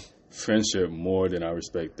their friendship more than I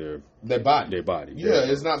respect their body. Yeah,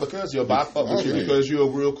 it's not because you're bi fuck with you because you're a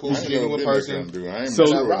real cool, genuine person.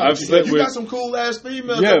 So I've slept with. You got some cool ass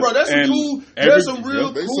females, bro. That's some cool. There's some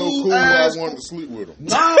real they cool. So cool, I wanted to sleep with them.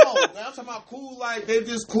 No, I'm talking about cool. Like they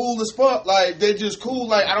just cool as fuck. Like they just cool.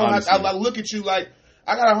 Like I don't have. I look at you like.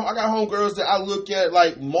 I got homegirls that I look at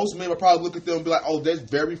like most men would probably look at them and be like, oh, that's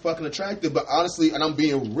very fucking attractive. But honestly, and I'm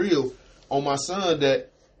being real on my son that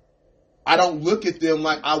I don't look at them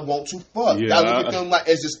like I want to fuck. Yeah, I look at them like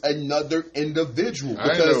as just another individual. I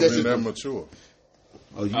ain't never been that mature.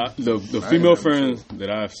 The female friends that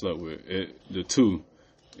I've slept with, the 2,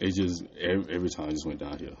 it just every time it just went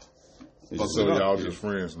downhill. So y'all just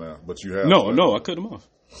friends now, but you have no, I cut them off.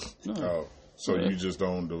 No. Oh. So you just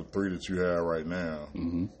don't, the 3 that you have right now,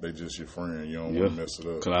 they just your friend. You don't want to mess it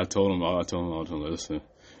up. Because I told them all the time, listen.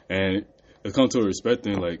 And it comes to a respect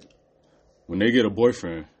thing, like, when they get a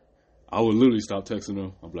boyfriend, I would literally stop texting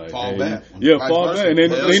them. I'm like, fall back. Yeah, fall back. And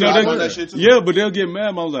then, but they'll get mad.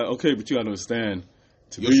 I was like, okay, but you got to understand.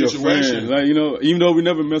 To be your friend, like, even though we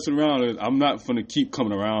never mess around, I'm not gonna keep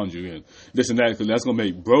coming around you and this and that because that's gonna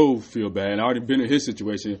make bro feel bad. And I already been in his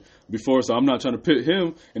situation before, so I'm not trying to put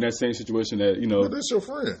him in that same situation. That But that's your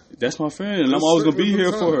friend. That's my friend, and I'm always gonna be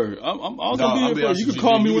here for her. I'm always gonna be here for her. You can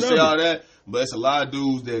call me whenever. Say all that, but it's a lot of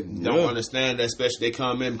dudes that don't understand that, especially they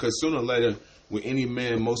come in because sooner or later. With any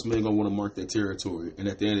man, most men gonna want to mark their territory, and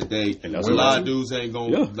at the end of the day, a lot of dudes ain't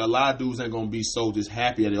gonna be so just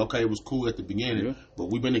happy at it. Okay, it was cool at the beginning, but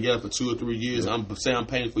we've been together for 2 or 3 years. I'm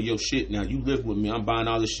paying for your shit. Now you live with me. I'm buying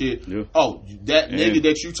all this shit. Oh, that nigga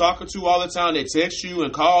that you talking to all the time, that text you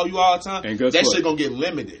and call you all the time, that shit gonna get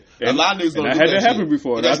limited. A lot of niggas gonna do that. I had that happen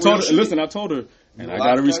before. And I told her, listen, I told her and I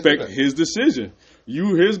gotta respect his decision.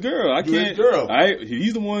 You his girl. I can't.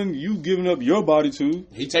 He's the one you giving up your body to.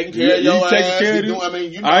 He taking care of your ass. Care of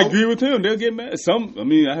you. I agree with him. They'll get mad.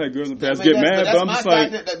 I had girls in the past get mad, but I'm just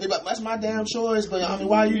like, that's my damn choice. But I mean,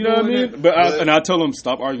 why are you know doing what I mean? But I tell them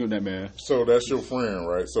stop arguing with that man. So that's your friend,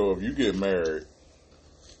 right? So if you get married,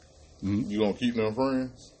 you gonna keep them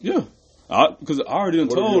friends? Yeah, because I already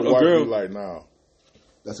told a girl like now.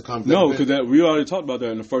 That's a conversation. No, because we already talked about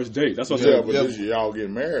that in the first date. That's what I said. But y'all get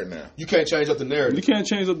married now. You can't change up the narrative. You can't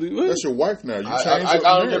change up the. What? That's your wife now. You change I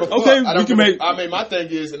don't give a fuck. Okay, we can make. I mean, my thing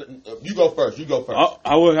is, you go first.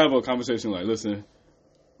 I would have a conversation like, listen,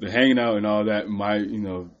 the hanging out and all that might,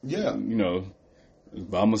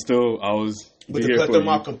 but I was. But to cut them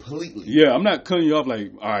off completely. Yeah, I'm not cutting you off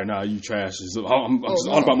like, all right, nah, you trash. I'm just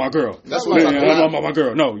all about my girl. That's what I'm all about my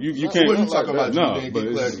girl. No, you can't. What are you talking about? No,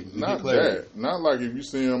 but not that. Not like if you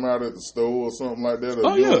see them out at the store or something like that, or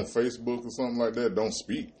on Facebook or something like that, don't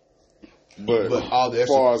speak. But as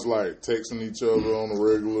far as like texting each other on the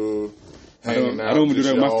regular, hanging out. I don't even do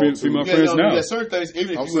that with my female friends now. Yeah, certain things.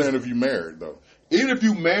 I'm saying if you married though. Even if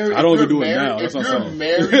you married, I don't even do it now. If you're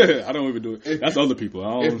married, I don't even do it. That's other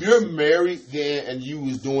people. If you're married, then and you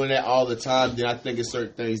was doing that all the time, then I think it's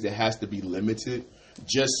certain things that has to be limited,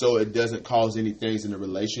 just so it doesn't cause any things in the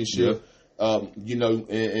relationship. Yeah.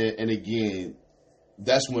 And again,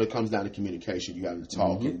 that's when it comes down to communication. You having to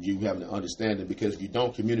talk and you having to understand it, because if you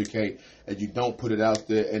don't communicate and you don't put it out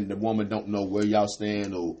there, and the woman don't know where y'all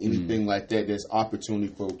stand or anything like that, there's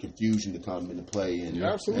opportunity for confusion to come into play, and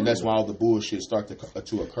that's why all the bullshit start to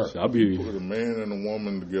occur. So put a man and a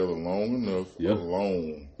woman together long enough,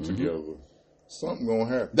 alone together, something gonna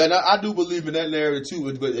happen. Then I do believe in that narrative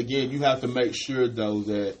too, but again, you have to make sure though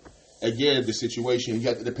that. Again, the situation,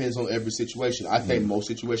 it depends on every situation. I think most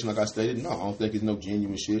situations, like I stated, no, I don't think it's no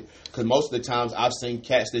genuine shit. Because most of the times I've seen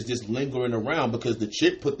cats that's just lingering around because the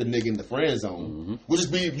chick put the nigga in the friend zone. Which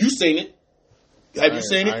is you seen it. Have you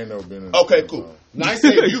seen it? I ain't never been in Okay, cool. Now I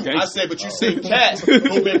say you. I say, but you seen cats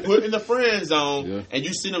who been put in the friend zone, and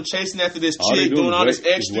you see them chasing after this chick, doing all this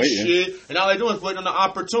extra shit, and all they doing is waiting on the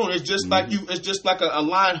opportunity. It's just like you. It's just like a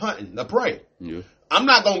lion hunting a prey. Yeah. I'm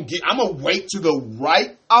gonna wait to the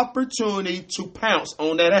right opportunity to pounce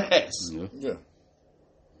on that ass.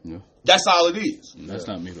 Yeah. That's all it is. That's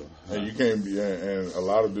not me though. And you can't be. And a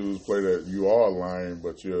lot of dudes play that you are lying,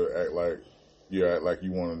 but you act like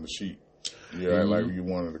you wanted the sheep. You act like you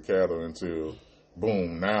wanted the cattle until,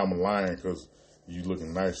 boom, now I'm lying because you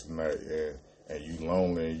looking nice tonight and you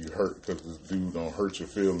lonely and you hurt because this dude don't hurt your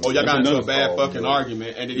feelings. Oh, y'all got into a bad fucking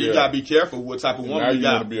argument, and then you gotta be careful what type of woman now you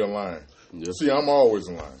got. Want to be a lion. Yeah. See, I'm always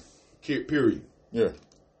lying. Period. Yeah.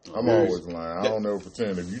 I'm always lying. I don't ever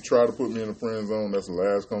pretend. If you try to put me in the friend zone, that's the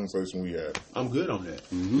last conversation we had. I'm good on that.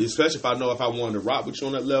 Especially if I know if I wanted to rock with you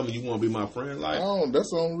on that level, you want to be my friend. Like, that's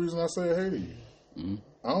the only reason I say hey to you.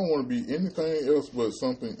 I don't want to be anything else but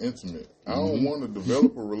something intimate. I don't want to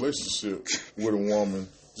develop a relationship with a woman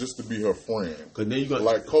just to be her friend. Cause then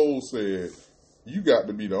like Cole said, you got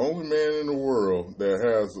to be the only man in the world that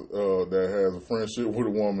has a friendship with a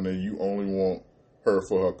woman, and you only want her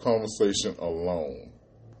for her conversation alone.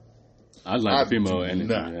 I like female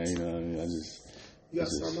energy. I just. You got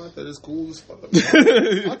something like that that's cool as fuck.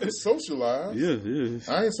 I can socialize. Yeah.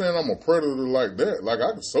 I ain't saying I'm a predator like that. Like,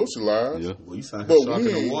 I can socialize. Yeah. Well, you sound like a shark in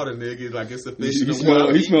the water, nigga. Like, it's a fish in the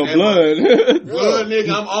water. He smell blood. Blood, nigga.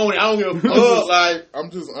 I'm on it. I don't give a fuck. Like, I'm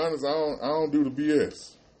just honest. I don't do the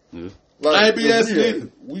BS. Yeah. Like, I ain't BS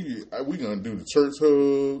either. We gonna do the church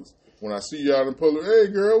hugs. When I see you out in public, hey,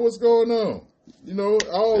 girl, what's going on? You know,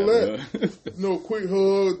 all that. Quick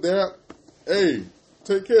hug, dap. Hey,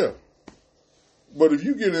 take care. But if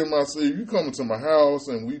you you come into my house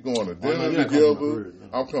and we going to dinner together,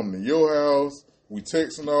 I'm coming to your house, we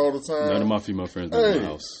texting all the time. None of my female friends live in my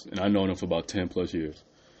house, and I've known them for about 10 plus years.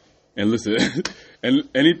 And listen, and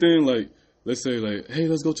anything like, let's say like, hey,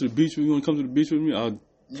 let's go to the beach. You want to come to the beach with me? I'll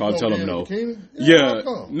probably tell them no. Yeah,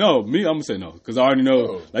 no, me, I'm gonna say no because I already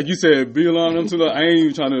know. Like you said, be along them too. I ain't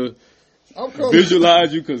even trying to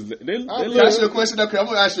visualize you because they. Can I ask you a question? Okay, I'm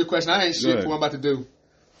gonna ask you a question. I ain't shit for what I'm about to do.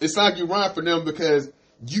 It's like you run for them because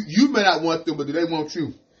you may not want them, but do they want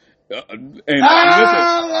you? And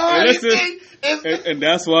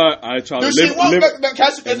that's why I try to live.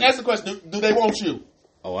 Ask the question. Do they want you?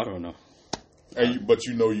 Oh, I don't know. But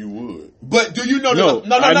you know you would. But do you know? No,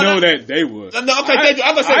 I know that they would. No, okay, thank you.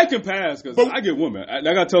 I'm gonna say I can pass because I get women. I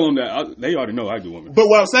gotta tell them that they already know I get women. But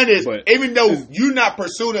what I'm saying is, even though you're not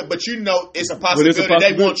pursuing it, but you know it's a possibility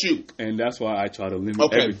they want you, and that's why I try to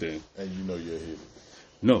limit everything. And you know you're hidden.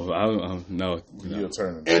 No, no. You'll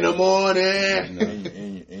turn it down. In the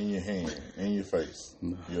morning. In your hand, in your face.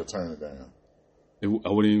 No. You'll turn it down. I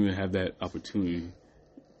wouldn't even have that opportunity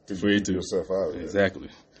for it to yourself out of it. Exactly.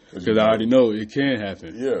 Because I already know it can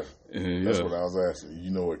happen. Yeah. And, That's what I was asking.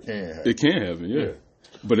 You know it can happen. It can happen, yeah.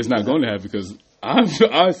 But it's not going to happen because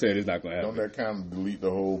I said it's not going to happen. Don't that kind of delete the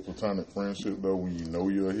whole platonic friendship, though, when you know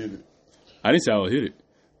you'll hit it? I didn't say I would hit it.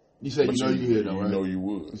 You said you know you hit it, though, right? You know you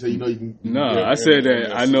would. You said you know you can. No, I said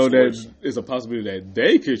that I know that it's a possibility that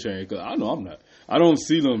they could change because I know I'm not. I don't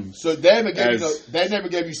see them. So they never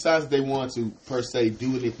gave you signs that they want to per se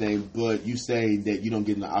do anything, but you saying that you don't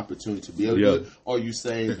get an opportunity to be able to do it, or you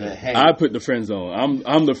saying that hey, I put the friend zone.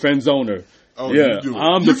 I'm the friend zoner. Oh, yeah, you do.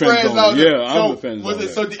 I'm the friend zoner. Yeah, I'm the friend zoner.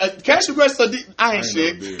 So cash your question. So I ain't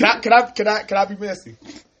shit. Can I be messy?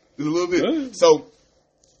 Just a little bit. Yeah. So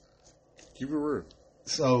keep it real.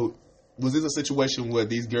 So was this a situation where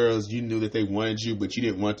these girls you knew that they wanted you, but you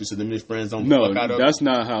didn't want to? So them just friends don't. No, that's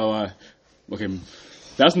not how I. Okay,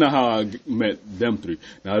 that's not how I met them three.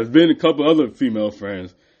 Now, there's been a couple other female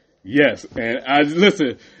friends, yes, and I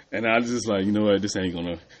listen, and I just like, you know what, this ain't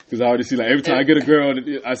gonna, because I already see like every time I get a girl,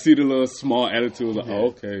 I see the little small attitude, like, oh,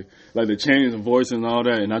 okay, like the change in voice and all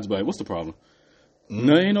that, and I just be like, what's the problem?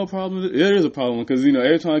 No, ain't no problem. There is a problem because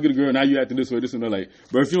every time I get a girl, now you acting this way, this and that. Like,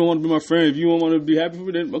 bro, if you don't want to be my friend, if you don't want to be happy for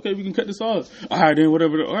me, then okay, we can cut this off. All right, then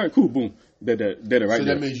whatever. All right, cool, boom. That right there. So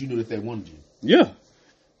that means you knew that they wanted you. Yeah.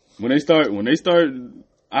 When they start,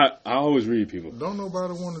 I always read people. Don't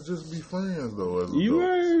nobody want to just be friends though. As You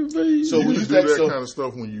adults. are, So when you do that kind of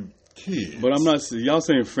stuff when you kids. but I'm not. Y'all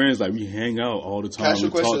saying friends like we hang out all the time. Ask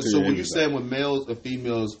your We talk question. to So when everybody. you're saying when males or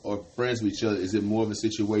females are friends with each other, is it more of a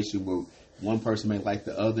situation where one person may like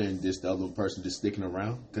the other and just the other person just sticking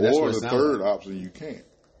around? That's Or what it the sounds third like. option, you can't.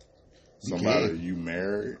 You Somebody can. you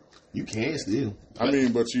married. You can still. I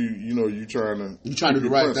mean, but you trying to You trying to do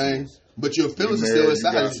the right thing, but your You feelings are married, still you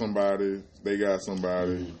inside. got somebody, they got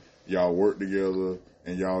somebody. Y'all work together,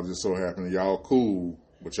 and y'all just so happen y'all cool,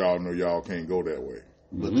 but y'all know y'all can't go that way.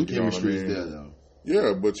 But the chemistry is You know there what I though.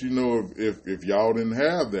 Yeah, but if y'all didn't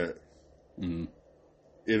have that,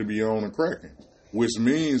 it'll be on and cracking. Which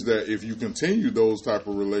means that if you continue those type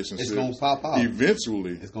of relationships, It's gonna pop off.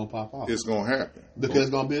 Eventually, It's gonna pop off. it's gonna happen. Because it's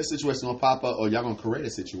gonna be a situation gonna pop up, or y'all gonna create a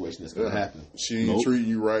situation that's gonna happen. She ain't treating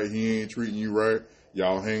you right. He ain't treating you right.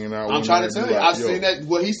 Y'all hanging out. I'm trying to tell you, I've yo, seen that.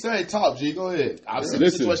 What he's saying, talk G. Go ahead. I've seen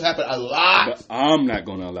this Listen, situation happen a lot. But I'm not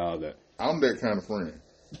going to allow that. I'm that kind of friend.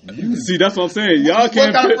 See, that's what I'm saying. Y'all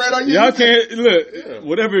can't. kind of friend are you? Y'all can't look.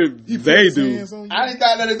 Whatever they do. I ain't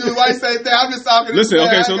got nothing to do with why you say that. I'm just talking. Listen, to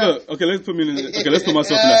okay, so look, okay, let's put me in. Let's put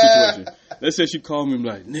myself in that situation. Let's say she called me and be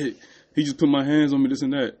like, Nick, he just put my hands on me, this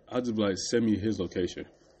and that. I'll just be like, send me his location.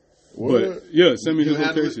 What? But yeah, send me You his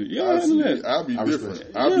handle location. it? Yeah, I handle that. I'll be different.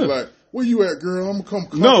 respect I'll be Yeah. like, where you at, girl? I'm gonna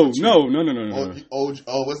come. No, comfort you. no.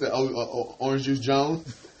 What's that? Orange Juice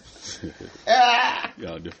Jones.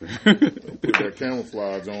 Y'all different. Put that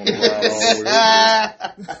camouflage on the ride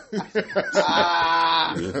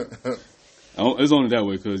all the way. It's only that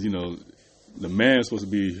way because the man's supposed to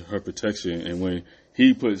be her protection, and when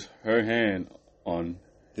he puts her hand on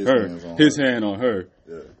his hand on her,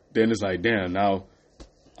 Yeah. then it's like, damn, now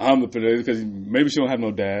I'm the protector because maybe she don't have no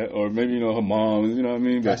dad, or maybe her mom. You know what I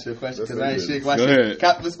mean? That's your question because I ain't shit. Go ahead.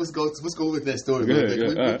 Let's go with that story. Go real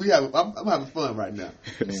ahead, quick. I'm having fun right now.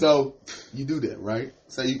 So you do that, right?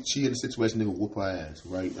 Say she in a situation nigga whoop her ass,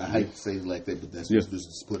 right? I hate to say it like that, but that's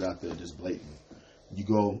just put out there just blatantly. You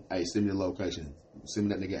go, hey, send me the location. Send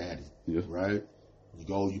me that nigga Addy, right? You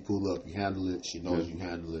go, you pull up, you handle it. She knows you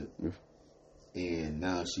handle it. Yeah. And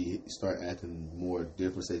now she start acting more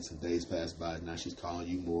different. Say some days pass by. Now she's calling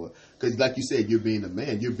you more because, like you said, you're being a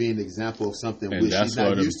man. You're being an example of something And which she's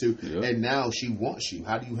not used to. Yep. And now she wants you.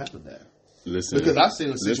 How do you handle that? Listen, Because I've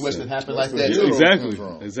seen a situation that happened like that That's too.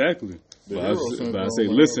 the Exactly. The But hero I syndrome, say,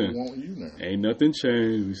 but listen, I want you now. ain't nothing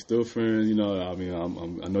changed. We still friends. I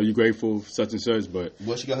mean, I know you're grateful for such and such, but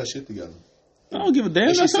Well, she got her shit together. I don't give a damn.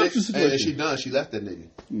 And That's she her said, and situation. she done. She left that nigga.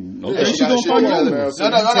 Okay, she she got gonna shit find together. another now. one. So No,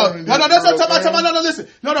 you that's telling what I'm these talking girls, about. No, listen.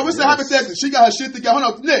 No, we're saying hypothetically. She got her shit together.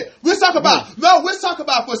 Hold on, Nick. Let's talk about. No, let's talk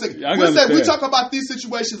about for a second. Yeah, I We understand. talk about these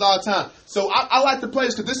situations all the time. So I like to play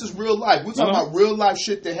this because this is real life. We're talking about real life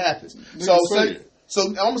shit that happens. So say it. So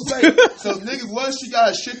I'm gonna say it. So niggas, once she got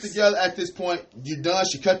her shit together at this point, you done.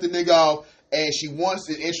 She cut the nigga off, and she wants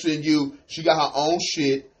an interest in you. She got her own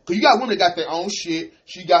shit. Cause you got women that got their own shit.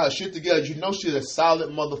 She got her shit together. You know she's a solid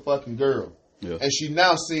motherfucking girl. Yeah. And she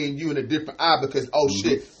now seeing you in a different eye because,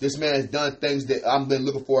 shit, this man's done things that I've been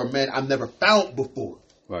looking for a man I've never found before.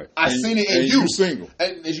 Right. I seen it in and you. you single.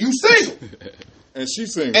 And you single. And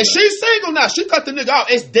she's single. And she's single now. She cut the nigga off.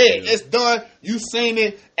 It's dead. It's done. You seen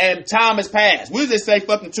it, and time has passed. We just say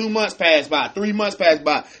fucking 2 months passed by, 3 months passed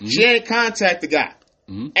by. She ain't contact the guy.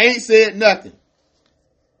 Ain't said nothing.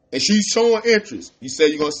 and she's showing interest, you say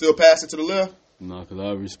you're gonna still pass it to the left? No, because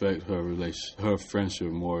I respect her friendship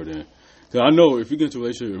more than. Because I know if we get into a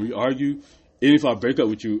relationship and we argue, and if I break up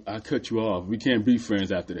with you, I cut you off. We can't be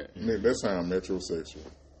friends after that. Nick, that sounds metrosexual.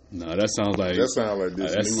 No, that sounds like. That sounds like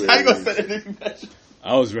this new How you gonna age. say that?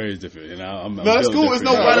 I was raised different, and I'm No, that's built cool. There's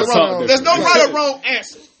no different. right or wrong. There's no right or wrong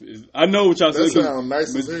answer. I know what y'all That said. sounds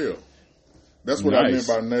nice as hell. That's what Nice.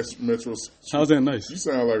 I meant by metrosexual. How's that nice? You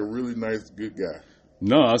sound like a really nice, good guy.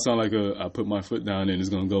 No, I sound like I put my foot down and it's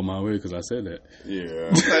gonna go my way because I said that. Yeah.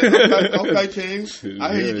 Okay, King.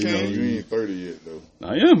 I hear you, Yeah, King. You ain't 30 yet, though.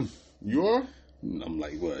 I am. You are? I'm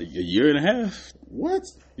like, what, a year and a half? What?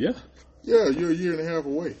 Yeah. Yeah, you're a year and a half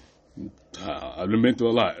away. I've been through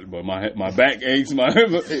a lot, but my back aches.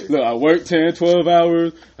 Look, I work 10, 12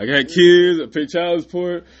 hours. I got kids. I pay child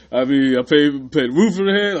support. I mean, I pay roof over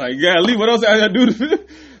the head. Like, golly, what else I got to do?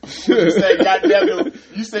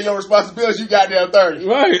 You say your responsibilities, you goddamn 30.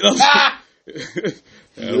 Right.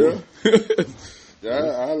 Yeah. Yeah,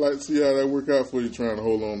 I like to see how that work out for you trying to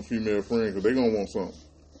hold on to female friends because they going to want something.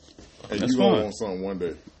 And That's you going to fine. want something one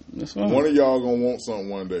day. That's fine. One of y'all going to want something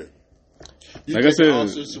one day. You Like I think said- in all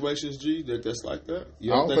situations, G, that's like that?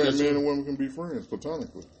 You I don't think that's men and women can be friends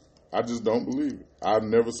platonically. I just don't believe it. I've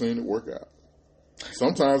never seen it work out.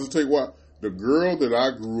 Sometimes it take a while. The girl that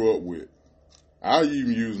I grew up with, I'll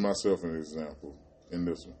even use myself as an example in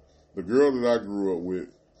this one. The girl that I grew up with,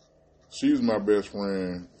 she's my best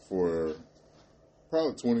friend for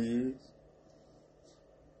probably 20 years.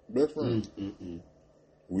 Best friend.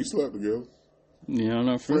 We slept together. Yeah, I'm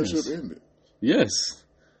not friends. Friendship ended. Yes.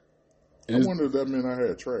 I wonder if that meant I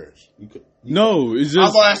had trash. No, it's I'm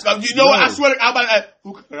just. going to ask, you know what? I swear to, I'm about to ask,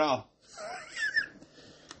 who cut it off?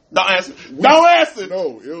 Don't answer. Don't answer.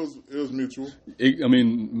 No, it was mutual. I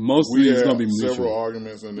mean, mostly We it's had gonna be several mutual.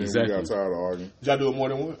 arguments and then Exactly. we got tired of arguing. Did y'all do it more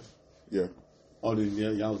than once? Yeah. Oh, then yeah,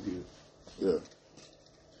 y'all was good. Yeah.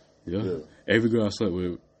 Yeah. Yeah. Every girl I slept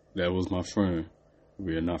with that was my friend,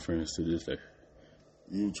 we are not friends to this day.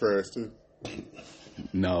 You trash too.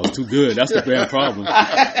 No, it was too good. That's the bad problem.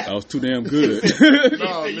 I was too damn good.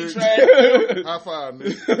 No, Nick. High five,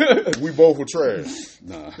 Nick. We both were trash.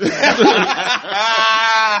 Nah.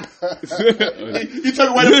 You took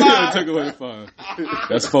away the I five. took away the fine.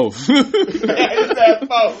 That's both.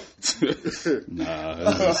 Nah,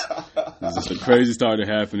 it's just a crazy started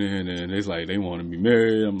happening, and it's like they want to be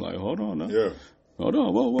married. I'm like, hold on, now. Yeah. Hold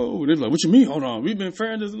on, whoa. They're like, what you mean? Hold on, we've been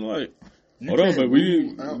friends. I'm like, You hold on, can't but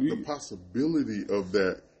we rule out the possibility of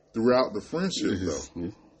that throughout the friendship,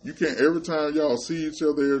 though. You can't, every time y'all see each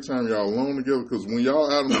other, every time y'all alone together, because when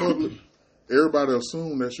y'all out in public, everybody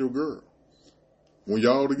assume that's your girl. When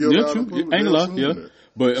y'all together Yeah, out true. in public, Ain't they a lot, assume yeah. that.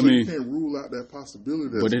 But, So I mean, you can't rule out that possibility.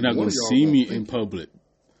 That but they're not one going of to y'all see gonna me think in it. public.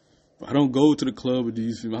 I don't go to the club with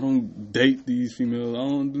these females. I don't date these females. I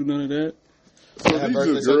don't do none of that. So Have these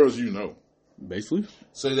birthday are girls you know. Basically.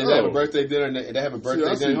 So they have a birthday dinner and they have a birthday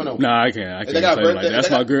I see. dinner. Hold on. Nah, I can't. They got play like birthday- that. That's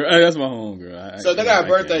they my got- girl. That's my home girl. So they got a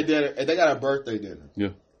birthday can't. dinner. If they got a birthday dinner, Yeah.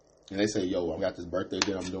 and they say, "Yo, I got this birthday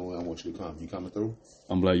dinner I'm doing. I want you to come. You coming through?"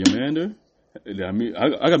 I'm like, your man there? I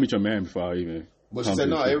got to meet your man before I even. But she come said, to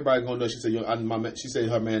 "No, the shit. everybody gonna know." She said, she said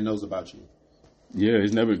her man knows about you. Yeah,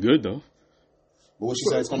 it's never good though. But what she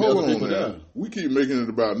said, it's gonna be Hold other on people now. there. We keep making it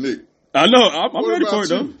about Nick. I know. I'm What ready for about it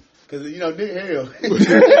though. you? Because, Nick Hale. Nick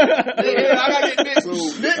Hale, I gotta get Nick.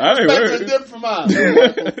 Nick I ain't perspective worried. is different from mine.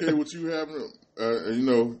 Okay, what you having?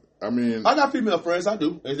 I mean, I got female friends, I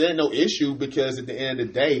do. And there ain't no issue because at the end of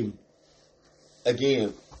the day,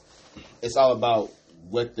 again, it's all about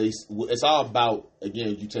it's all about,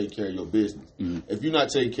 again, you take care of your business. Mm-hmm. If you're not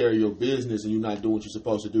taking care of your business and you're not doing what you're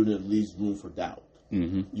supposed to do, then it leaves room for doubt.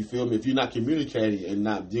 Mm-hmm. You feel me? If you're not communicating and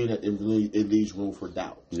not doing that, it leaves room for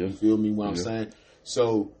doubt. Yeah. You feel me what I'm Yeah. saying?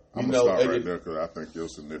 So, I'm you going to know, stop right and- there because I think your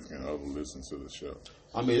significant other listens to the show.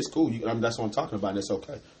 I mean, it's cool. That's what I'm talking about, and it's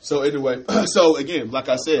okay. So anyway, so again, like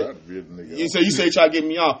I said, you say you try to get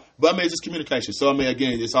me off, but I mean, it's just communication. So I mean,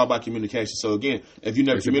 again, it's all about communication. So again, if you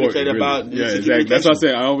never It's communicate important, about, really. Yeah, it's exactly. That's what I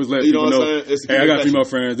say. I always let You know people what I'm know. saying? It's Hey, I got communication. female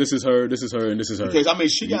friends. This is her. This is her, and this is her. Because I mean,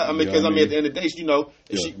 she got. I mean, because I mean, at the end of the day, you know,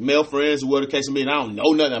 if she male friends or whatever the case may be, and I don't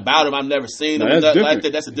know nothing about them. I've never seen them. Now, Or that's nothing like different.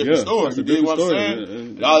 that. That's a different Yeah, story. that's a You dig what I'm different saying? story.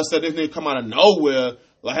 And all of a sudden, this nigga come out of nowhere,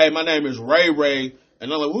 like, hey, my name is Ray Ray.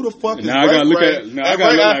 And I'm like, who the fuck is Now I Ray gotta look Ray? at- now I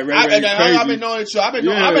gotta look like Ray Ray I've crazy. been knowing it. I've been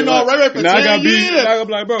Yeah, knowing like, Ray Ray for now I 10 gotta be- years. now I gotta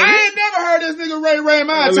be like, bro, I ain't never heard this nigga Ray Ray in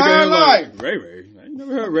my I look at entire him life. like, Ray Ray. I ain't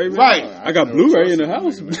never heard Ray Ray. Right. I got Blu-ray in the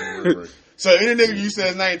house. So any nigga you say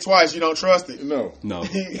his name twice, you don't trust it. No, No,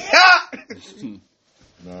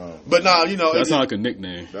 no. But nah, you know, that's not like a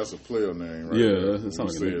nickname. That's a player name, right? Yeah, there. that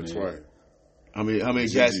sounds You like a said nickname. twice. I mean,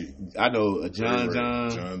 cats, Gigi. I know John.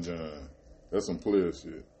 John. That's some player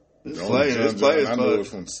shit. The only John John I know is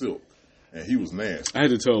from Silk, and he was nasty. I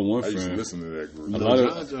had to tell one I used to friend. listen to that group. A lot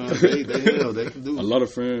of they can do. A lot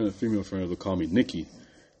of female friends will call me Nikki,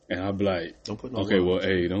 and I'll be like, Don't put no okay, words.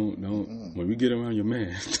 well, hey, don't. When we get around your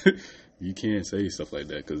man, you can't say stuff like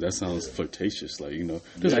that because that sounds flirtatious. Like, you know,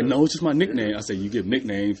 they're like, no, it's just my nickname. I say you give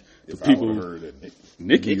nicknames to If people. I would've heard that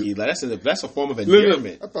Nikki. Nikki, like, that's a form of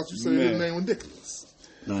endearment. I thought you said his name was Nicholas.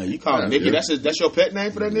 No, you call him Yeah, Nikki. yeah. That's your pet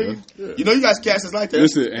name for that nigga. Yeah. You know, you guys cats is like that.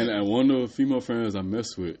 Listen, and one of the female friends I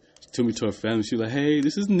messed with, she took me to her family. She was like, hey,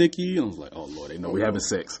 this is Nikki. I was like, oh, Lord, they know we having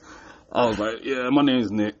sex. I was like, yeah, my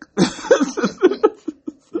name's Nick.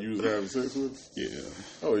 You was having sex with?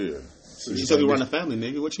 Yeah. Oh yeah. She took you around the family,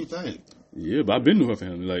 nigga. What you think? Yeah, but I've been to her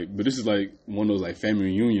family. Like, but this is like one of those like family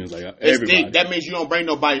reunions. Like It's everybody. deep. That means you don't bring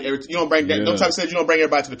nobody. You don't bring that. Yeah. No time said you don't bring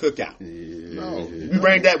everybody to the cookout. No. You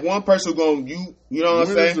bring that one person who going you know what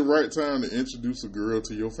I'm When is saying? the right time to introduce a girl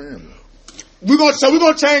to your family? We're gonna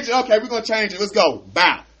change it. Okay, we're gonna change it. Let's go.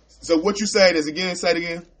 Bow. So what you saying is again, say it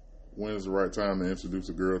again. When is the right time to introduce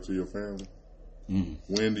a girl to your family? Mm.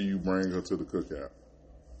 When do you bring her to the cookout?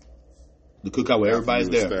 The cookout where everybody's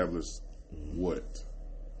After you there. establish what?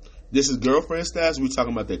 This is girlfriend status. We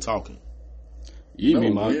talking about they talking. You No,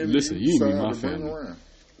 mean my when listen? you You mean decide my to bring family? around.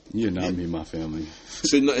 You're not meet my family.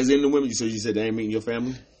 So no, is in the women? So you said they ain't meeting your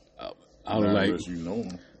family? I would Not like. unless you know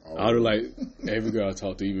them. I would like every girl I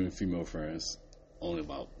talk to, even female friends. Only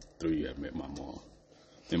about 3 have met my mom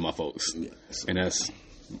and my folks, and that's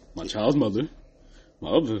my child's mother, my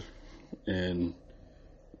other, and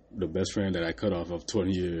the best friend that I cut off of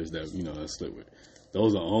 20 years that I slept with.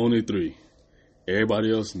 Those are only 3.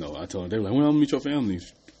 Everybody else, no. I told them, they were like, when I'm gonna meet your family?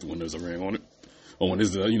 When there's a ring on it. Or when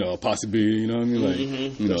there's a possibility, you know what I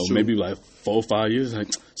mean? Like, maybe like 4 or 5 years, like,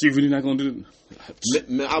 she really not gonna do it.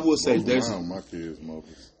 Man, I will say there's Around my kids'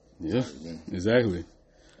 mothers. Yeah, exactly.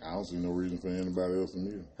 I don't see no reason for anybody else to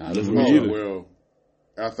meet them. I don't either. Well,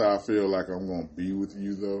 after I feel like I'm gonna be with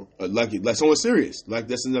you though, like someone serious. Like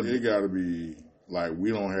that's enough. it gotta be like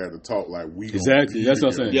we don't have to talk like we gonna Exactly. be That's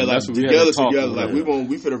what I'm together. saying. Yeah, like That's what we had together, to talk together. about. Like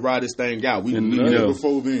we finna ride this thing out. We And need Nothing Yeah.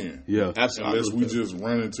 before then. Yeah, absolutely. Unless we just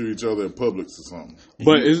run into each other at Publix or something.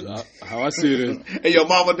 but it's, how I see it is, And your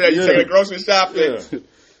mama there, you taking grocery shopping. Yeah.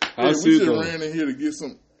 how I Hey, see we it just though. ran in here to get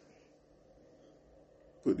some.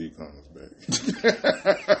 Put these condoms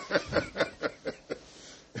back.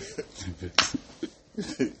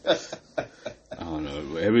 I don't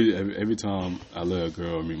know. Every time I let a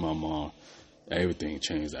girl meet my mom, everything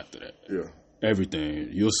changed after that. Yeah. Everything.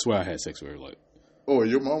 You'll swear I had sex with her. Like, Oh,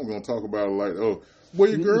 your mom gonna talk about it like, oh, where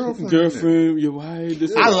your girlfriend? girlfriend, your wife.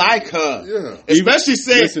 This I like her. Yeah. Especially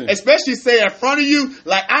Listen. say in front of you,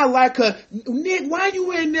 like I like her. Nick, why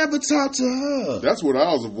you ain't never talked to her? That's what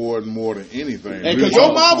I was avoiding more than anything. And Real because your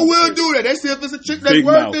talk mama will conversation. do that. They see if it's a chick that's big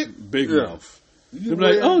worth mouth. it. Big Yeah. mouth. You They'll be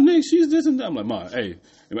like, wear- oh, Nick, she's this and that. I'm like, Ma, hey.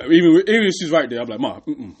 Even if she's right there, I'm like, Ma,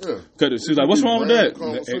 Yeah. Cause she's like, what's wrong with that?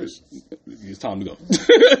 Random Hey, conversation. it's time to go.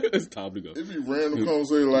 It's time to go. It'd be random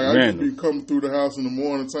conversation. Like I Random. used to be coming through the house in the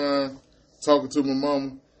morning time, talking to my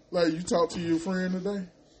mama. Like, you talk to your friend today?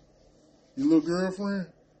 Your little girlfriend?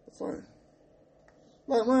 It's like,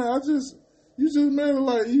 man, you just made it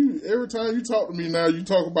like you. Every time you talk to me now, you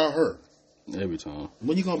talk about her. Every time.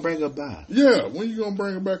 When you gonna bring her by? Yeah, when you gonna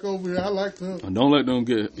bring her back over here? I like her. And don't let them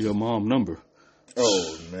get your mom number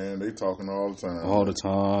Oh man, they talking all the time. all the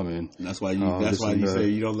time. And That's why you. Oh, that's this why and you that. say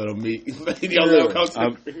you don't let them meet. You don't let them come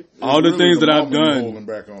to. all the Really things that I've mama you done, holding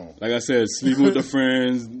back on. like I said, sleeping with the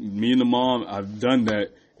friends, me and the mom, I've done that,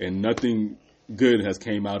 and nothing good has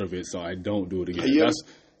came out of it. So I don't do it again. Yeah. That's,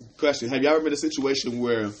 Question: have you ever been in a situation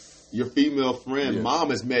where your female friend Yes. mom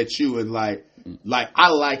has met you and like I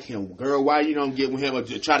like him, girl? Why you don't get with him or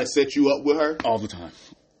try to set you up with her? all the time.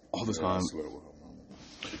 All the time.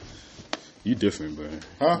 You different, bro.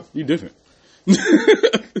 Huh? You different. No,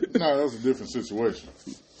 that's a different situation.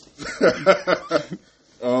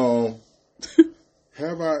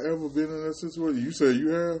 Have I ever been in that situation? You say you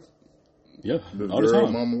have? Yeah, The all the girl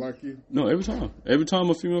time. mama like you? No, every time. Every time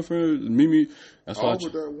a female friend meet me, that's why. All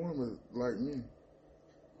with that woman like me.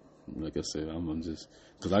 Like I said, I'm just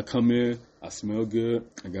because I come in, I smell good,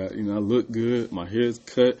 I got I look good, my hair's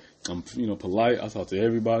cut, I'm polite. I talk to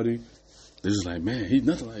everybody. They're just like, man, he's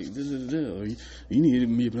nothing like this. Or you need to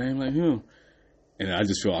be blamed like him, and I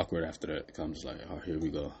just feel awkward after that. Cause I'm just like, oh, here we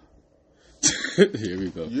go, here we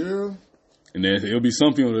go. Yeah. And then it'll be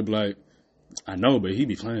some people that be like, I know, but he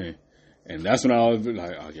be playing. And that's when I was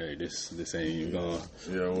like, okay, this ain't even going.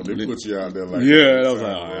 Yeah, when they put you out there like Yeah, that, and I was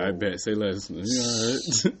sound like, all right, I bet, say less. Yeah,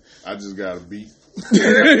 all right. I just got a beat.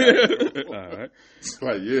 All right.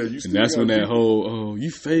 Like, yeah, you still And that's when gotta that beat. whole, oh,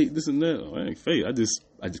 you fake, this and that. Oh, I ain't fake. I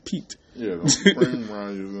just peeped. Yeah, don't bring them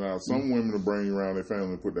around you. Now, some women will bring you around their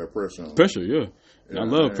family and put that pressure on. Pressure, yeah. I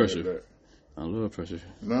love pressure. That. I love pressure.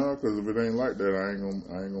 No, because if it ain't like that, I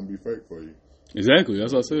ain't gonna be fake for you. Exactly.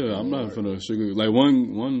 That's what I said. I'm not gonna sugar. Like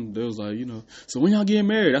one, they was like, so when y'all getting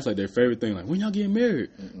married? That's like their favorite thing. Like, when y'all getting married?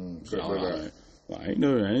 So, I ain't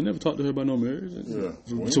never talked to her about no marriage. Yeah.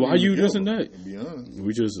 So why you this and that? To be honest,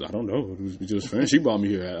 we just, I don't know. We just friends. She brought me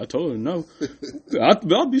here. I told her no.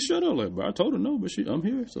 I'll be shut up. Like, but I told her no. But I'm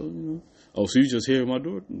here. So Oh, so you just here at my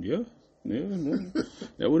door? Yeah. No.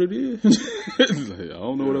 That's what it is. Like, I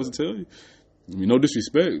don't know what else to tell you. I mean, no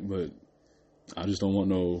disrespect, but I just don't want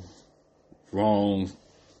no wrong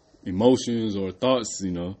emotions or thoughts.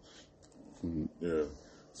 Yeah.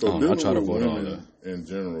 So I try to avoid all that. In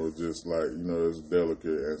general, just like, it's delicate,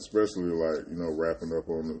 and especially like, wrapping up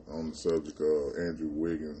on the subject of Andrew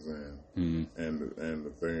Wiggins and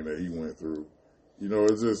the thing that he went through.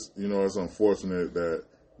 It's just, it's unfortunate that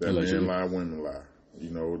men lie, women lie.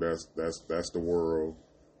 That's the world,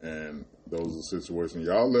 and those are situations.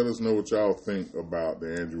 Y'all let us know what y'all think about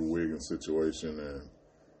the Andrew Wiggins situation,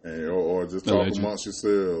 and or just talk amongst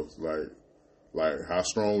yourselves, like how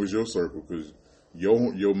strong was your circle? Because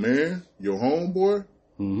your man, your homeboy,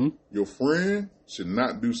 your friend should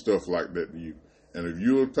not do stuff like that to you. And if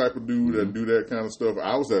you're the type of dude that do that kind of stuff,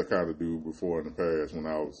 I was that kind of dude before in the past when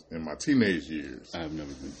I was in my teenage years. I have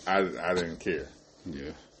never been. I didn't care.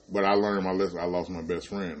 Yeah. But I learned my lesson. I lost my best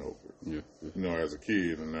friend over it. Yeah. As a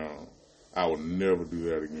kid, and I would never do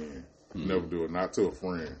that again. Never do it. Not to a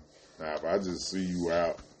friend. Now, if I just see you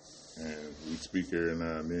out and we speak every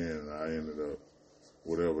now and then, and I ended up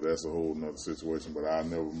whatever, that's a whole nother situation. But I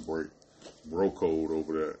never break bro code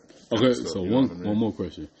over that. Okay, so one more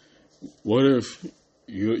question. What if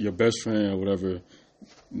your best friend or whatever,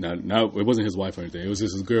 now it wasn't his wife or anything, it was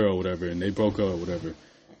just his girl or whatever, and they broke up or whatever.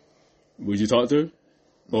 Would you talk to her?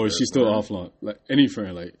 Or is she still offline? Like any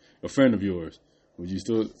friend, like a friend of yours, would you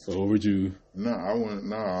still, or would you? No, I wouldn't.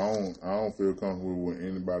 No, I don't feel comfortable with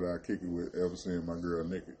anybody I kick it with ever seeing my girl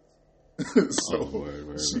naked. So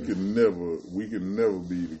we could never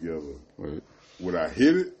be together. Right. Would I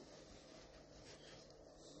hit it?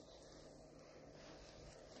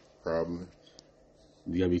 Probably.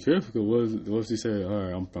 You gotta be careful, because what if she said, all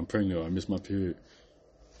right, I'm pregnant, or I missed my period?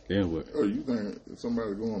 Then what? Oh, you think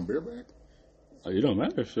somebody going bareback? It don't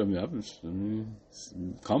matter. I mean,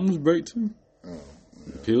 condoms break too. Oh,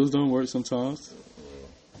 yeah. Pills don't work sometimes.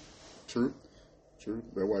 True.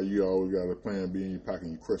 That's why you always got a plan B in your pocket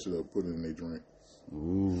and you crush it up, put it in their drink.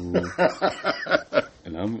 Ooh.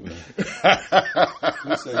 And I'm.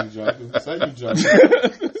 You say you joking. Say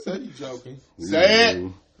you joking. Say it.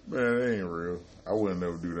 Man, it ain't real. I wouldn't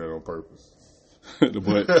never do that on purpose. the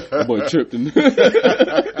boy tripped.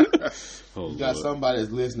 You got somebody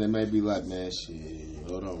that's listening that may be like, man, shit,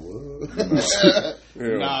 hold on, what?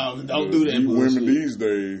 No, don't do that. Women these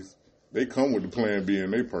days, they come with the plan B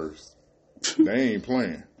in their purse. They ain't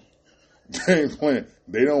playing.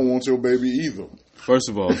 They don't want your baby either. First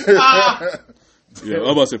of all, yeah, I'm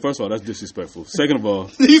about to say, first of all, that's disrespectful. Second of all,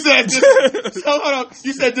 you said hold on.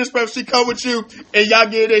 You said disrespectful. She come with you and y'all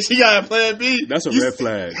get it. She got a plan B. That's a red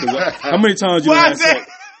flag. How many times you ask that?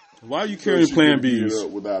 Why are you carrying plan Bs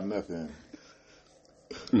without nothing?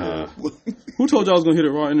 Nah. Who told you I was gonna hit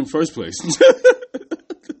it raw in the first place?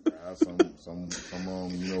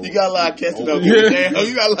 You got a lot of catching up. Yeah.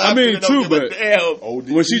 You got a lot. I mean, true, but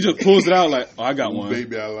when she just pulls it out, like, oh, I got one.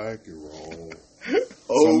 Baby, I like it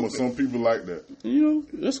raw. Some people like that.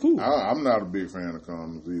 That's cool. I'm not a big fan of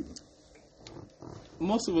condoms either.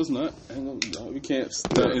 Most of us not. We can't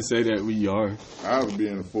stand and say that we are. I would be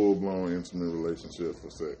in a full-blown intimate relationship for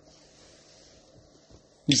sex.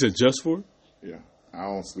 You said just for it? Yeah. I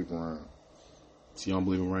don't sleep around. So you don't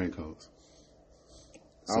believe in raincoats?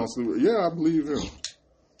 I don't sleep. Yeah, I believe him.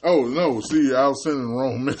 Oh, no. See, I was sending the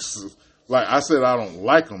wrong messages. Like, I said I don't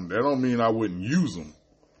like them. That don't mean I wouldn't use them.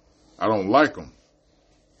 I don't like them.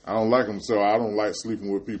 So I don't like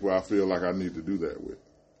sleeping with people I feel like I need to do that with.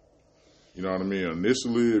 You know what I mean?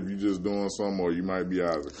 Initially, if you're just doing something, or you might be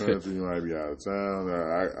out of the country, you might be out of town.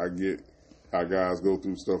 I get how guys go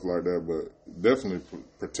through stuff like that, but definitely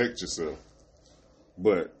protect yourself.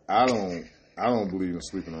 But I don't believe in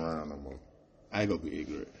sleeping around no more. I ain't gonna be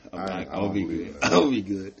ignorant. I don't believe in that. I'll be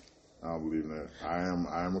good. I don't believe in that.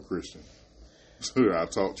 I am a Christian. I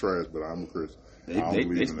talk trash, but I'm a Christian. I don't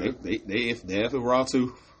believe in that. They if raw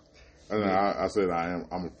too. And I said I'm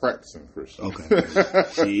a practicing Christian.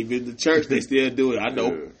 Okay. Even the church, they still do it. I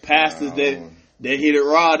know pastors that hit it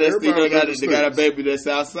raw. They still got a baby that's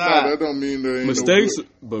outside. No, that don't mean there ain't mistakes,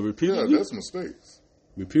 but repeatedly. Yeah, that's mistakes.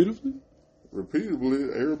 Repeatedly.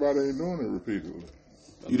 Everybody ain't doing it repeatedly.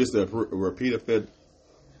 You just a repeat offender.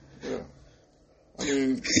 Yeah. I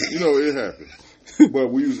mean, it happened. But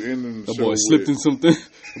we was ending the show. Boy slipped in something.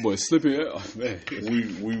 The boy slipping. Oh man.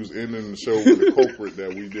 We was ending the show with a culprit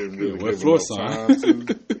that we didn't really give enough time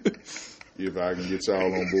to. If I can get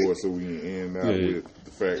y'all on board, so we can end out with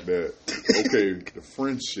the fact that the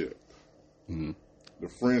friendship, the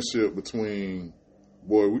friendship between,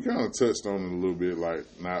 we kind of touched on it a little bit, like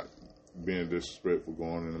not being disrespectful,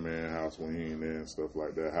 going in the man's house when he ain't there and stuff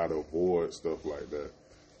like that, how to avoid stuff like that.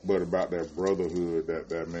 But about that brotherhood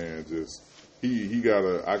that man just, he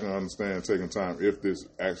gotta, I can understand taking time if this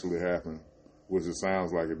actually happened, which it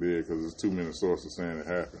sounds like it did because there's too many sources saying it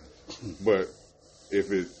happened. But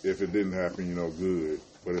if it didn't happen, good.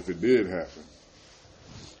 But if it did happen,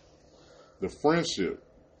 the friendship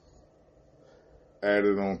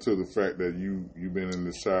added on to the fact that you've been in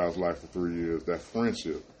this child's life for 3 years, that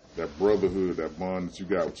friendship, that brotherhood, that bond that you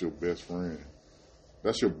got with your best friend,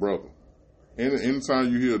 that's your brother. And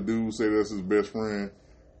anytime you hear a dude say that's his best friend,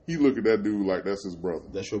 he look at that dude like that's his brother.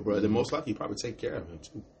 That's your brother. And most likely, he probably take care of him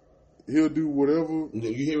too. He'll do whatever.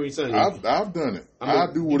 You hear what he's saying? I've done it.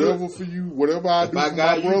 I'll do whatever for you. Whatever I do for my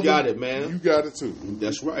brother, you got it, man. You got it too.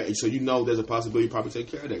 That's right. And so there's a possibility you probably take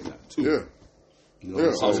care of that guy too. Yeah.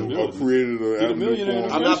 Or created an avenue for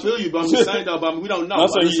him. I'm not feeling you, but I'm just saying though. But we don't know. I'm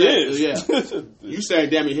saying he is. Yeah. You saying,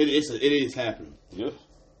 damn it, it is happening. Yeah.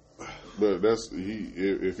 But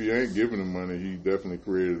if he ain't giving him money, he definitely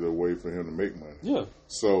created a way for him to make money. Yeah.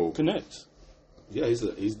 So connects. Yeah, he's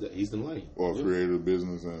the lane. Or created a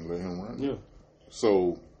business and let him run it. Yeah.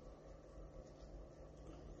 So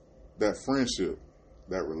that friendship,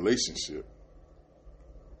 that relationship,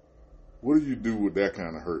 what do you do with that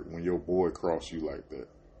kind of hurt when your boy cross you like that?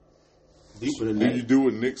 Deeper than that. Did you do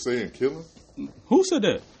what Nick say and kill him? Who said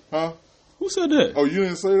that? Huh? Who said that? Oh, you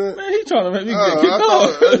didn't say that? Man, he trying to make me get kicked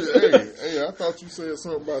off. I thought you said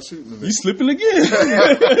something about shooting him. You slipping again.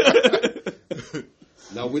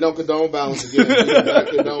 No, we don't condone violence again. We do not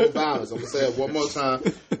condone violence. I'm going to say it one more time.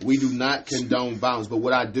 We do not condone violence. But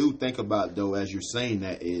what I do think about, though, as you're saying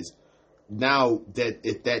that is, now that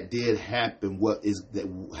if that did happen,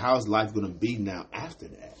 how is life going to be now after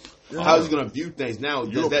that? Yeah. How is he going to view things now?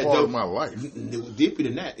 You're a part of my life. Deeper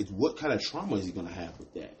than that, it's what kind of trauma is he going to have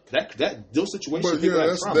with that? Those situations. But yeah,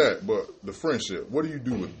 that's trauma. That. But the friendship, what do you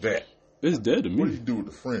do with that? It's dead to me. What do you do with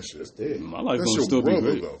the friendship? It's dead. My life gonna still be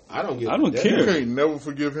great. Though. I don't care. You can't never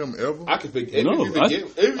forgive him ever. I can forgive. No,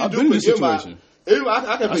 I've been in this situation.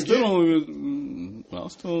 I can forgive.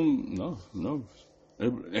 No.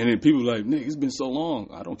 And then people are like, Nick, it's been so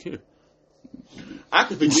long. I don't care. I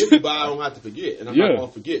can forgive you, but I don't have to forget, and I'm not going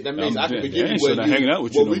to forget. That means I can forgive you where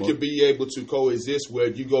we can be able to coexist, where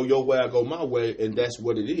you go your way, I go my way, and that's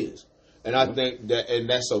what it is. And I think that, and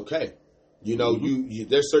that's okay.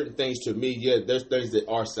 There's certain things to me. Yeah, there's things that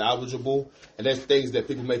are salvageable, and there's things that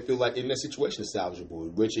people may feel like in that situation is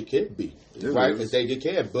salvageable, which it can be, right? Because they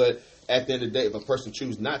can. But at the end of the day, if a person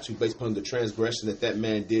chooses not to, based upon the transgression that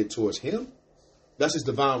man did towards him, that's his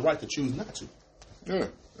divine right to choose not to. Yeah,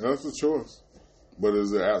 that's a choice. But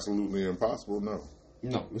is it absolutely impossible? No.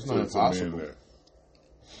 No, it's not impossible.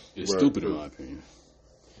 It's stupid in my opinion.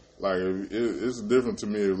 Like, it's different to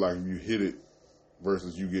me if you hit it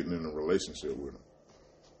versus you getting in a relationship with them.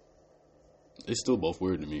 It's still both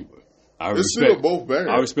weird to me, but still both bad.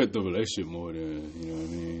 I respect the relationship more than, you know what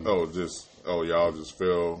I mean? Y'all just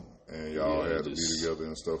fell and y'all had to be together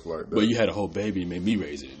and stuff like that. But you had a whole baby and made me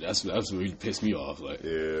raise it. That's what really pissed me off. Like,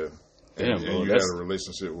 yeah. Damn, and you had a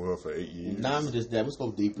relationship with her for 8 years. Nah, I'm just that. Let's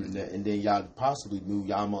go deeper than that. And then y'all possibly knew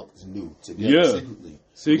y'all knew together secretly.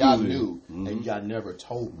 Y'all knew, and y'all never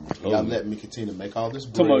told me. Y'all let me continue to make all this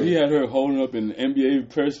bread. Talking about he had her holding up in NBA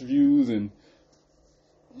press reviews and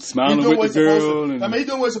smiling with the girl. He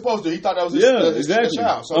doing what he's supposed to. He thought that was his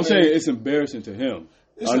child. So I'm saying it's embarrassing to him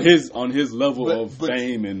on his level of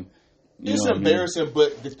fame and. It's embarrassing,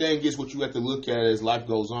 but the thing is, what you have to look at as life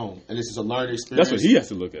goes on, and this is a learning experience. That's what he has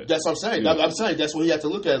to look at. That's what I'm saying. Yeah. I'm saying that's what he has to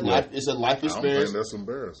look at. Life, it's a life experience. I don't think that's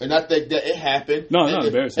embarrassing. And I think that it happened. No, it's not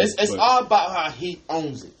embarrassing. It's all about how he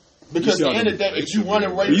owns it. Because at the end of the day, if you run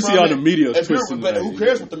away from it, you see all the media twisting. But who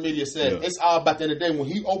cares what the media says? Yeah. It's all about the end of the day when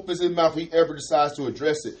he opens his mouth, he ever decides to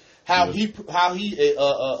address it. How he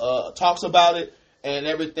talks about it. And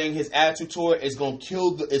everything, his attitude toward it is going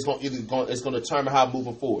to it's going to determine how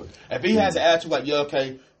moving forward. If he has an attitude like,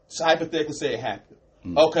 so hypothetically say it happened.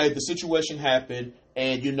 Okay, the situation happened,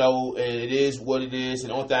 and and it is what it is,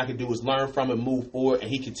 and the only thing I can do is learn from it, move forward, and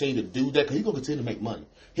he continue to do that, because he's going to continue to make money.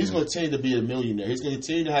 He's going to continue to be a millionaire. He's going to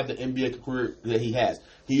continue to have the NBA career that he has.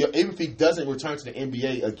 Even if he doesn't return to the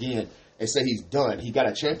NBA again, and say he's done. He got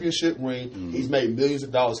a championship ring. He's made millions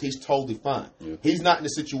of dollars. He's totally fine. Yeah. He's not in a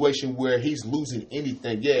situation where he's losing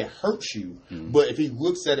anything. Yeah, it hurts you. But if he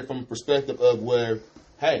looks at it from a perspective of where,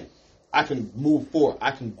 hey, I can move forward.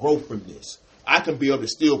 I can grow from this. I can be able to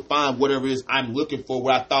still find whatever it is I'm looking for,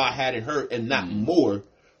 what I thought I had in her, and not more,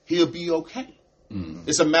 he'll be okay.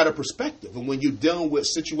 It's a matter of perspective. And when you're dealing with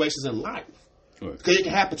situations in life, because it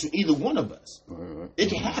can happen to either one of us. It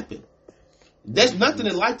can happen. There's nothing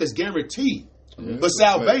in life that's guaranteed but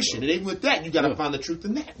salvation. And even with that, you got to find the truth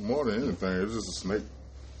in that. More than anything, it's just a snake.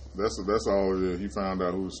 That's all it is. He found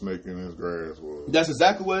out who the snake in his grass was. That's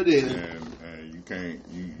exactly what it is. And you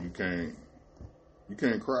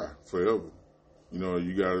can't cry forever. You know,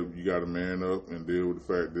 you gotta man up and deal with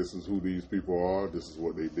the fact this is who these people are. This is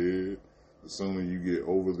what they did. The sooner you get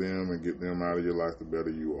over them and get them out of your life, the better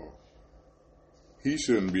you are. He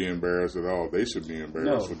shouldn't be embarrassed at all. They should be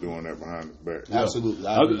embarrassed for doing that behind his back. Yeah. Absolutely.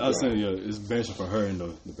 I was saying, it's benching for her and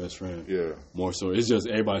the best friend. Yeah. More so. It's just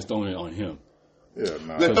everybody's throwing it on him. Yeah,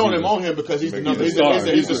 they're throwing him on him because he's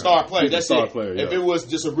the star player. That's it. Player, If it was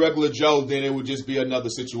just a regular Joe, then it would just be another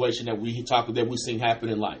situation that we've seen happen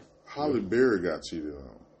in life. Halle Berry got cheated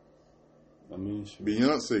on. I mean, sure.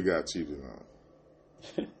 Beyonce got cheated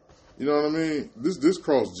on. You know what I mean? This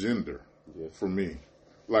cross gender for me.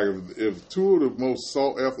 Like if two of the most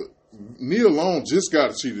sought after, Neil Long just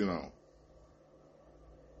got cheated on.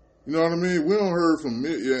 You know what I mean? We don't heard from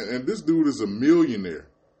and this dude is a millionaire.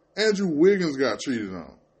 Andrew Wiggins got cheated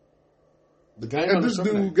on. And this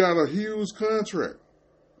dude got a huge contract.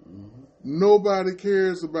 Nobody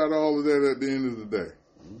cares about all of that at the end of the day.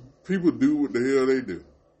 People do what the hell they do.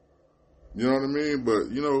 You know what I mean?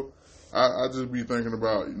 But, you know, I just be thinking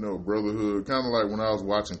about, you know, brotherhood. Kind of like when I was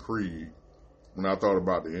watching Creed, when I thought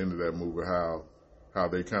about the end of that movie, how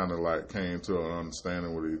they kind of like came to an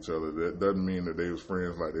understanding with each other. That doesn't mean that they was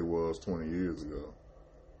friends like they was 20 years ago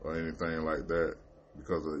or anything like that.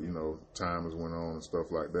 Because of, you know, time has went on and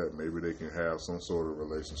stuff like that. Maybe they can have some sort of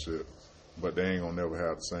relationship, but they ain't gonna never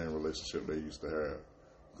have the same relationship they used to have.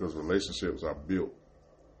 Because relationships are built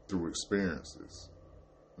through experiences.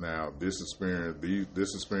 Now, this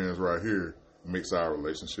experience right here makes our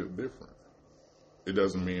relationship different. It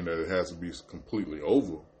doesn't mean that it has to be completely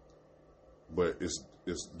over, but it's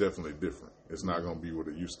definitely different. It's not gonna be what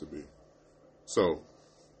it used to be. So,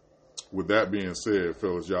 with that being said,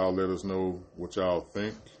 fellas, y'all let us know what y'all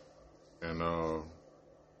think. And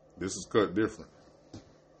this is cut different.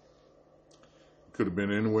 Could have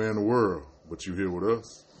been anywhere in the world, but you here with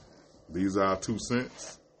us. These are our 2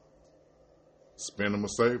 cents. Spend them or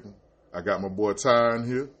save them. I got my boy Ty in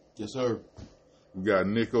here. Yes, sir. We got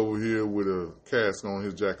Nick over here with a cask on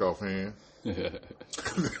his jack-off hand. I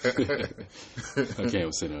can't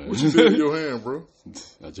even sit on it. What you did in your hand, bro?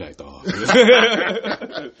 I jacked off.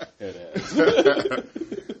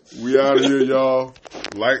 We out of here, y'all.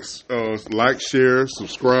 Like, share,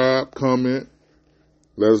 subscribe, comment.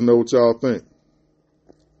 Let us know what y'all think.